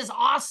Mary is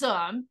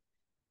awesome.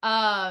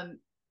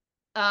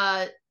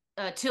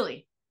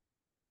 Tilly.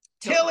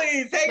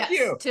 Thank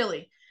you.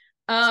 Tilly.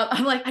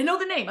 I'm like, I know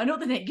the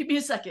name. Give me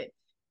a second.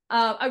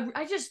 I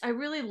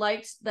really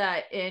liked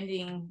that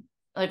ending,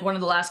 like one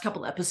of the last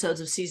couple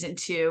episodes of season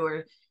 2,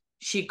 where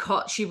she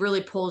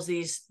really pulls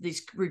these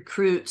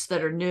recruits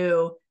that are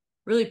new,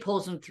 really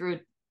pulls them through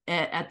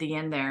at the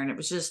end there. And it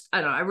was just,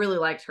 I don't know, I really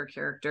liked her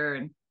character,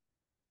 and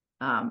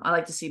I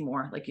like to see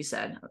more, like you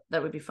said.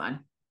 That would be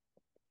fun.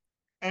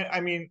 And I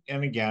mean,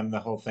 and again, the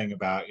whole thing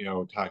about,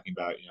 talking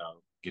about,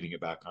 getting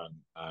it back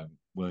on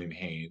William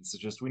Haines.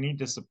 It's just, we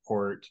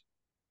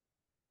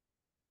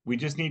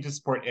just need to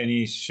support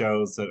any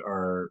shows that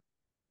are,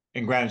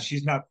 and granted,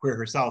 she's not queer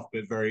herself,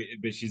 but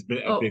she's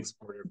been a big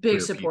supporter of queer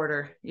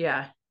supporter people.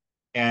 Yeah.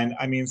 And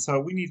I mean, so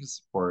we need to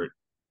support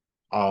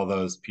all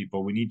those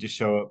people. We need to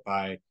show it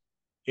by,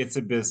 it's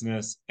a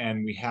business,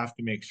 and we have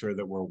to make sure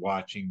that we're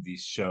watching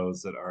these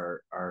shows that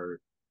are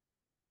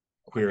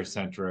queer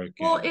centric.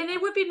 Well, and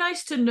it would be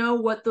nice to know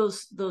what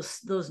those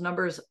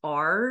numbers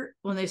are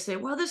when they say,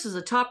 well, this is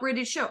a top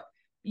rated show.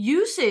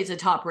 You say it's a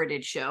top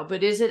rated show,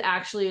 but is it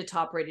actually a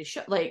top rated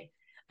show? Like,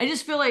 I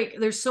just feel like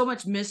there's so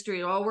much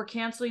mystery. Oh, we're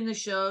canceling the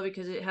show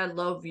because it had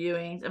low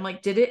viewings. I'm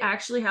like, did it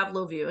actually have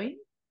low viewing?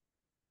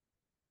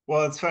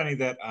 Well, it's funny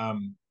that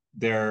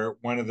that was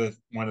one of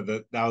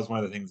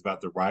the things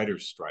about the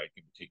writers' strike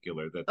in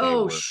particular,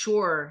 that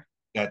sure,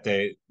 that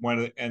they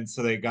wanted, and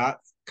so they got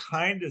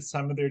kind of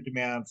some of their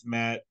demands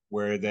met,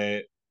 where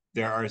there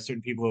are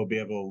certain people who will be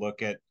able to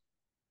look at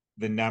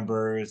the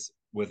numbers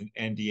with an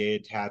NDA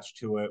attached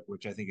to it,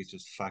 which I think is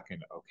just fucking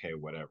okay,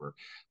 whatever.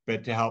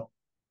 But to help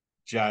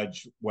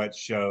judge what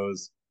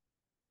shows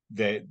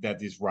that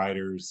these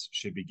writers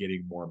should be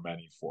getting more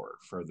money for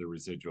the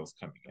residuals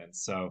coming in.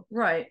 So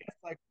right,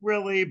 it's like,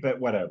 really, but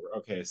whatever.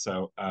 Okay,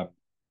 so I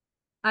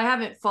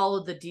haven't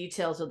followed the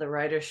details of the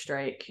writer's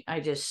strike.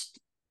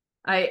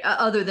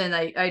 Other than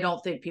I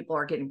don't think people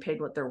are getting paid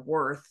what they're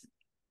worth.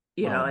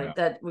 No.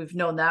 That we've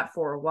known that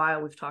for a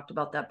while. We've talked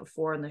about that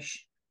before in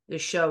the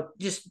show,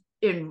 just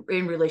in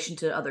relation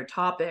to other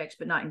topics,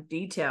 but not in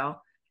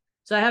detail.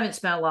 So I haven't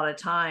spent a lot of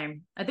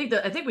time. I think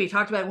we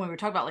talked about it when we were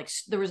talking about, like,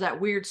 there was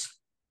that weird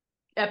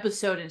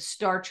episode in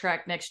Star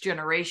Trek Next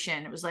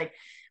Generation. It was like,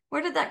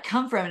 where did that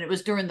come from? And it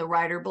was during the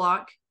writer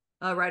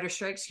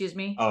strike, excuse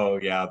me. Oh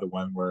yeah, the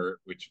one where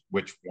which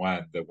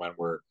one? The one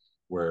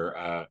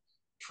where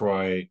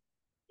Troy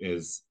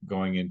is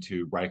going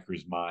into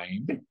Riker's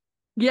mind.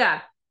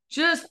 Yeah,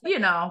 just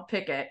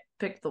pick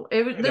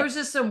there was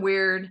just some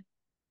weird.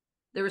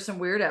 There were some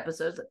weird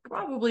episodes that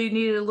probably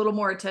needed a little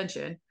more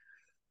attention.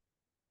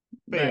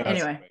 But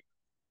anyway,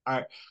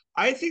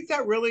 I think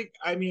that really,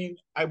 I mean,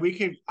 we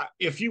could,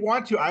 if you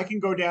want to, I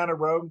can go down a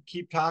road and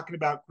keep talking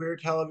about queer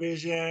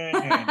television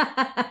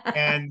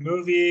and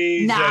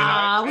movies.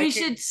 Nah, we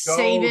should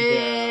save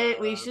it.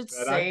 We should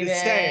save it. I'm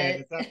just saying,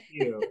 it's up to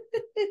you.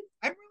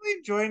 I'm really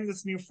enjoying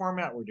this new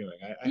format we're doing.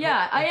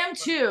 I am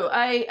too.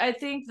 I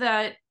think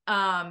that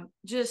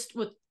just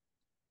with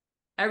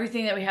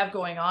everything that we have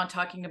going on,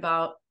 talking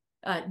about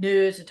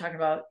news and talking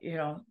about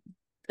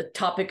the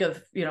topic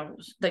of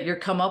that you're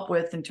come up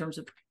with in terms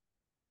of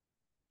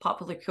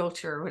popular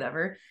culture or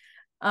whatever,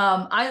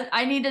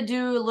 I need to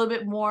do a little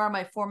bit more on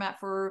my format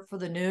for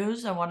the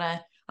news.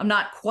 I'm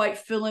not quite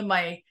feeling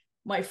my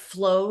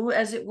flow,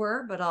 as it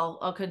were, but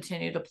I'll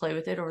continue to play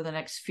with it over the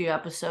next few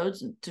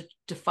episodes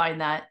to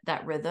find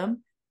that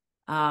rhythm.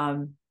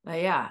 But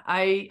yeah,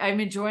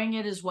 I'm enjoying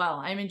it as well.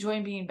 I'm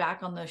enjoying being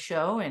back on the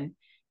show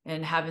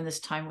and having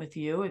this time with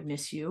you. I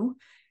miss you.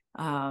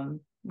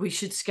 We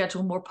should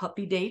schedule more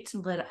puppy dates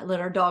and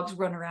let our dogs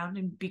run around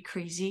and be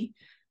crazy.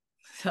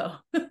 So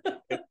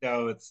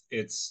no,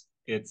 it's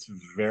It's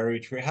very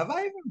true. Have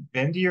I even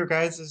been to your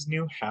guys'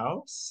 new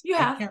house? You I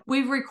have. can't.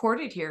 We've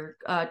recorded here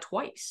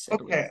twice, I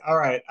believe. Okay, all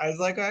right. I was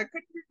like, I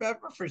couldn't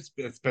remember for it's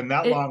been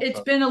that long.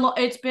 It's been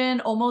it's been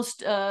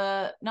almost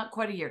not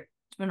quite a year.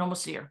 It's been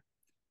almost a year.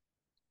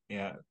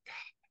 Yeah.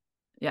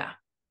 Yeah.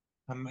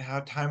 How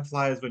time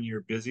flies when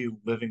you're busy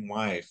living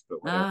life,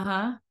 but whatever.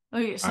 Uh-huh. Oh,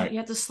 yeah, so All right. you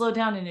have to slow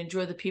down and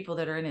enjoy the people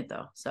that are in it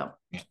though. So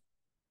Yeah.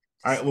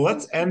 All right, well,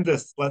 let's end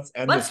this. Let's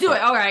end let's this. do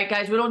it. All right,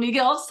 guys. We don't need to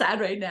get all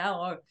sad right now.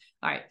 All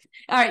right.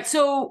 All right.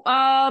 So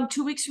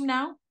 2 weeks from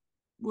now,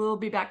 we'll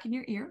be back in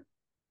your ear.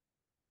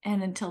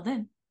 And until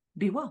then,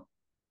 be well.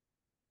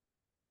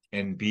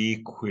 And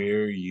be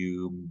queer,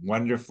 you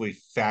wonderfully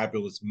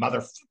fabulous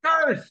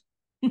motherfuckers.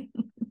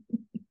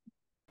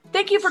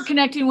 Thank you for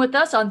connecting with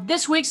us on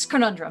this week's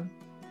Conundrum.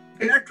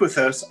 Connect with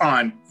us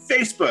on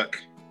Facebook,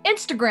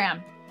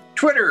 Instagram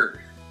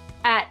Twitter,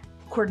 at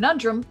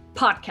Conundrum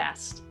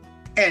Podcast.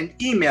 and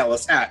email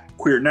us at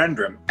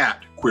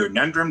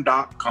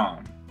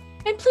queernundrum@queernundrum.com.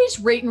 And please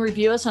rate and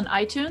review us on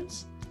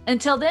iTunes.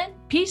 Until then,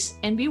 peace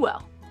and be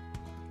well.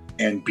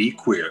 And be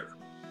queer.